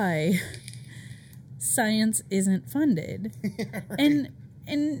is why science isn't funded.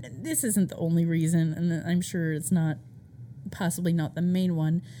 And this isn't the only reason, and I'm sure it's not, possibly not the main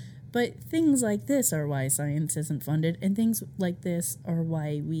one, but things like this are why science isn't funded, and things like this are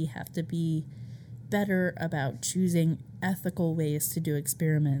why we have to be better about choosing ethical ways to do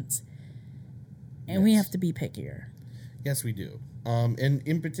experiments. And we Yes. have to be pickier. Yes, we do. And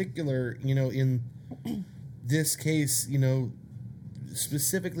in particular, in this case,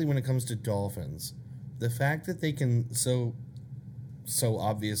 specifically when it comes to dolphins, the fact that they can so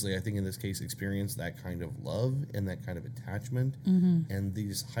obviously, I think in this case, experience that kind of love and that kind of attachment and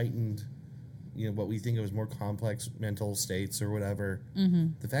these heightened, what we think of as more complex mental states or whatever.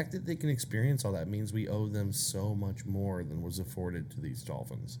 The fact that they can experience all that means we owe them so much more than was afforded to these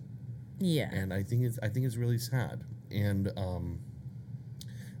dolphins. Yeah. And I think it's really sad. And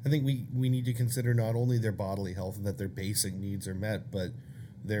I think we need to consider not only their bodily health and that their basic needs are met, but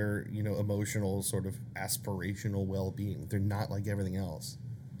their emotional sort of aspirational well-being. They're not like everything else.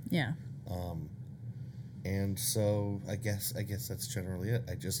 Yeah. And so I guess that's generally it.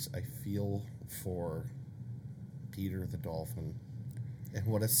 I feel for Peter the dolphin, and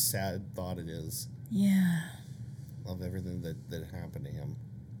what a sad thought it is Yeah. of everything that happened to him.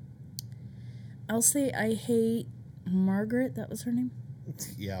 I'll say I hate Margaret. That was her name.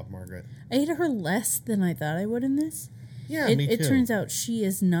 Yeah, Margaret. I hate her less than I thought I would in this. Yeah, it, me too. It turns out she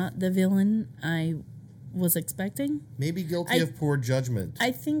is not the villain I was expecting. Maybe guilty of poor judgment.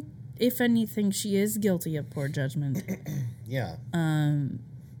 I think, if anything, she is guilty of poor judgment. Yeah.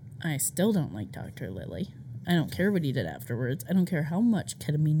 I still don't like Dr. Lilly. I don't care what he did afterwards. I don't care how much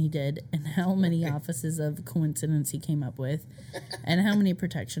ketamine he did and how many offices of coincidence he came up with and how many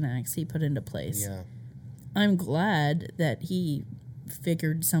protection acts he put into place. Yeah. I'm glad that he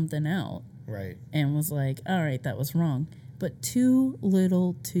figured something out Right. and was like, all right, that was wrong. But too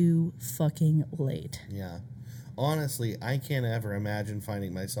little, too fucking late. Yeah. Honestly, I can't ever imagine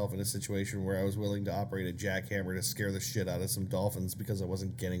finding myself in a situation where I was willing to operate a jackhammer to scare the shit out of some dolphins because I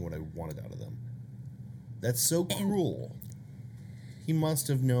wasn't getting what I wanted out of them. That's so cruel. He must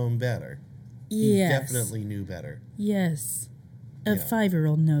have known better. He Yes. definitely knew better. Yes. A Yeah.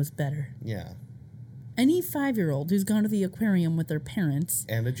 5-year-old knows better. Yeah. Any 5-year-old who's gone to the aquarium with their parents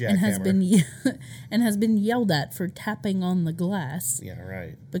And a jackhammer. and has been yelled at for tapping on the glass Yeah,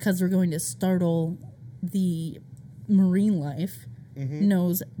 right. because they're going to startle the marine life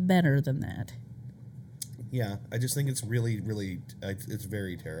knows better than that. Yeah, I just think it's really, really, it's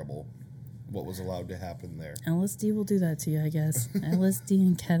very terrible what was allowed to happen there. LSD will do that to you, I guess. LSD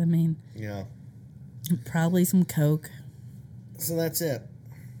and ketamine. Yeah. Probably some coke. So that's it.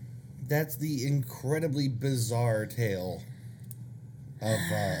 That's the incredibly bizarre tale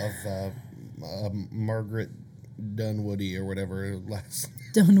of Margaret Dunwoody or whatever her last.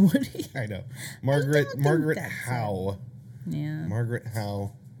 Dunwoody. I know, Margaret that's Howe. Yeah. Margaret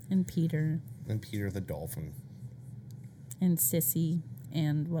Howe And Peter. and Peter the dolphin. And Sissy.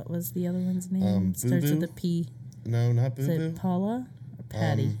 And what was the other one's name? Starts Boo with Boo? a P. No, not Is Boo it Boo. Paula or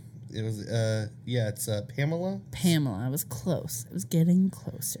Patty? It was it's Pamela. Pamela. I was close. I was getting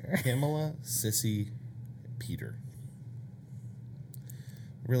closer. Pamela, Sissy, Peter.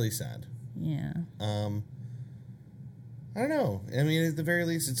 Really sad. Yeah. I don't know. I mean, at the very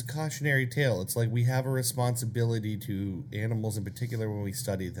least, it's a cautionary tale. It's like we have a responsibility to animals in particular when we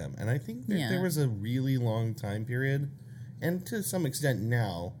study them. And I think that there was a really long time period, and to some extent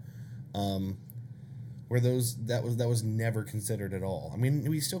now, where that was never considered at all. I mean,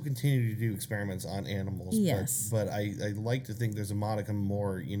 we still continue to do experiments on animals, Yes. but I like to think there's a modicum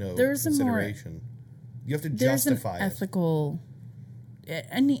more, There's a more- consideration. You have to There's an justify it. ethical.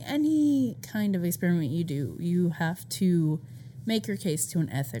 Any kind of experiment you do, you have to make your case to an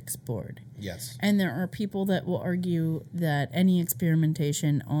ethics board. Yes. And there are people that will argue that any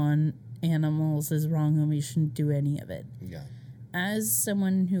experimentation on animals is wrong and we shouldn't do any of it. Yeah. As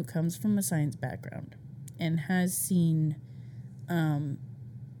someone who comes from a science background and has seen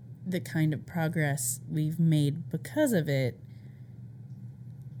the kind of progress we've made because of it,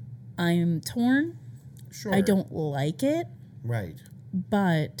 I'm torn. Sure. I don't like it, Right.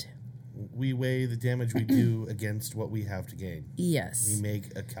 but We weigh the damage we do against what we have to gain. yes. We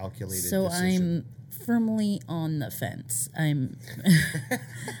make a calculated So decision. I'm firmly on the fence.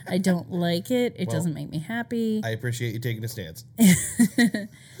 I don't like it. It doesn't make me happy. I appreciate you taking a stance.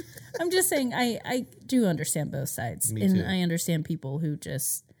 I'm just saying I do understand both sides. Me and too. I understand people who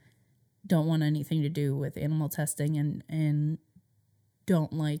just don't want anything to do with animal testing and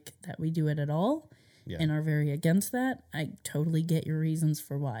don't like that we do it at all. Yeah. and are very against that, I totally get your reasons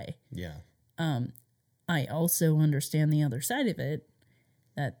for why. Yeah. I also understand the other side of it,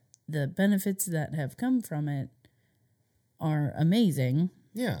 that the benefits that have come from it are amazing.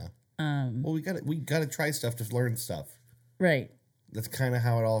 Yeah. Well, we gotta try stuff to learn stuff. Right. That's kind of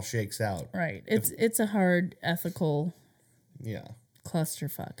how it all shakes out. Right. It's a hard ethical Yeah.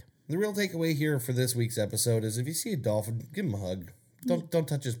 clusterfuck. The real takeaway here for this week's episode is if you see a dolphin, give him a hug. Don't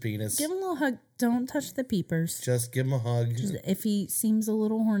touch his penis. Give him a little hug. Don't touch the peepers. Just give him a hug. If he seems a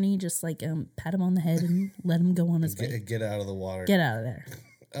little horny, just like pat him on the head and let him go on his way. Get out of the water. Get out of there.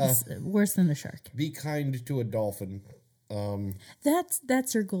 It's worse than a shark. Be kind to a dolphin.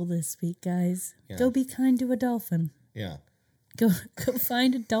 That's your goal this week, guys. Yeah. Go be kind to a dolphin. Yeah. Go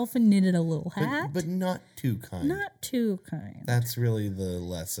find a dolphin, knit it a little hat. But not too kind. Not too kind. That's really the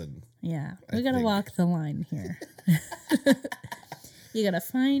lesson. Yeah. We gotta think. walk the line here. You gotta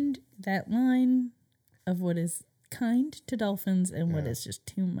find that line of what is kind to dolphins and what is just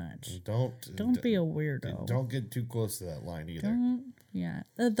too much. Don't be a weirdo. Don't get too close to that line either. Yeah.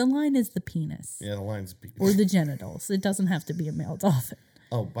 The line is the penis. Yeah, the line's... Or the genitals. It doesn't have to be a male dolphin.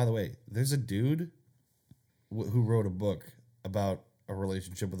 Oh, by the way, there's a dude who wrote a book about a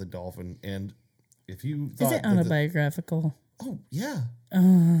relationship with a dolphin, and if you thought... Is it autobiographical? Oh, yeah.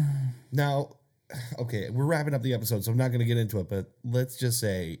 Now, okay, we're wrapping up the episode, so I'm not going to get into it, but let's just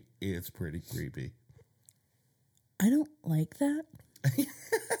say it's pretty creepy. I don't like that.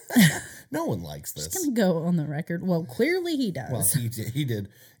 No one likes this. Just gonna go on the record. Well, clearly he does. Well, he did.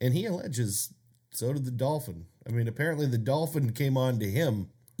 And he alleges so did the dolphin. I mean, apparently the dolphin came on to him.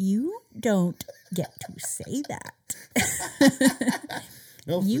 You don't get to say that.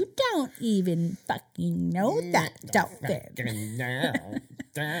 No, You don't even fucking know that dolphin.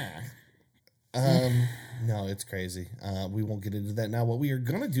 No, it's crazy. We won't get into that now. What we are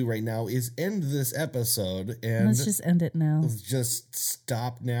going to do right now is end this episode. And Let's just end it now. let's just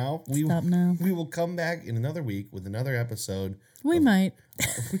stop now. Stop now. We will come back in another week with another episode. We might.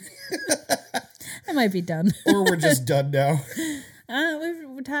 I might be done. Or we're just done now.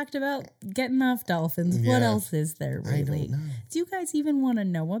 We talked about getting off dolphins. What Yeah. else is there I don't really? know. Do you guys even want to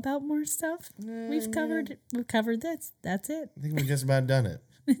know about more stuff? We've covered this. That's it. I think we've just about done it.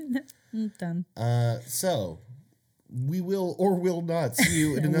 I'm done. So we will or will not see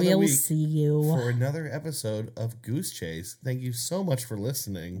you in another We'll week see you. for another episode of Goose Chase. Thank you so much for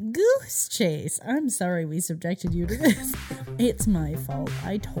listening. Goose Chase. I'm sorry we subjected you to this. It's my fault.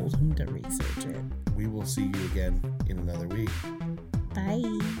 I told him to research it. We will see you again in another week.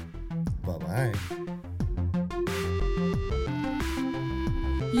 Bye. Bye-bye.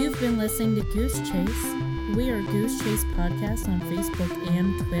 You've been listening to Goose Chase. We are Goose Chase Podcast on Facebook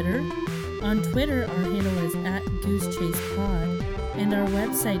and Twitter. On Twitter, our handle is @GooseChasePod, and our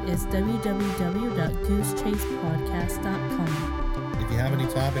website is www.goosechasepodcast.com. If you have any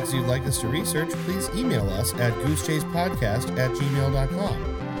topics you'd like us to research, please email us at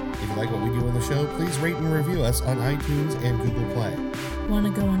goosechasepodcast@gmail.com. If you like what we do on the show, please rate and review us on iTunes and Google Play. Want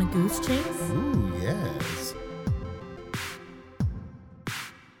to go on a goose chase? Ooh, yes.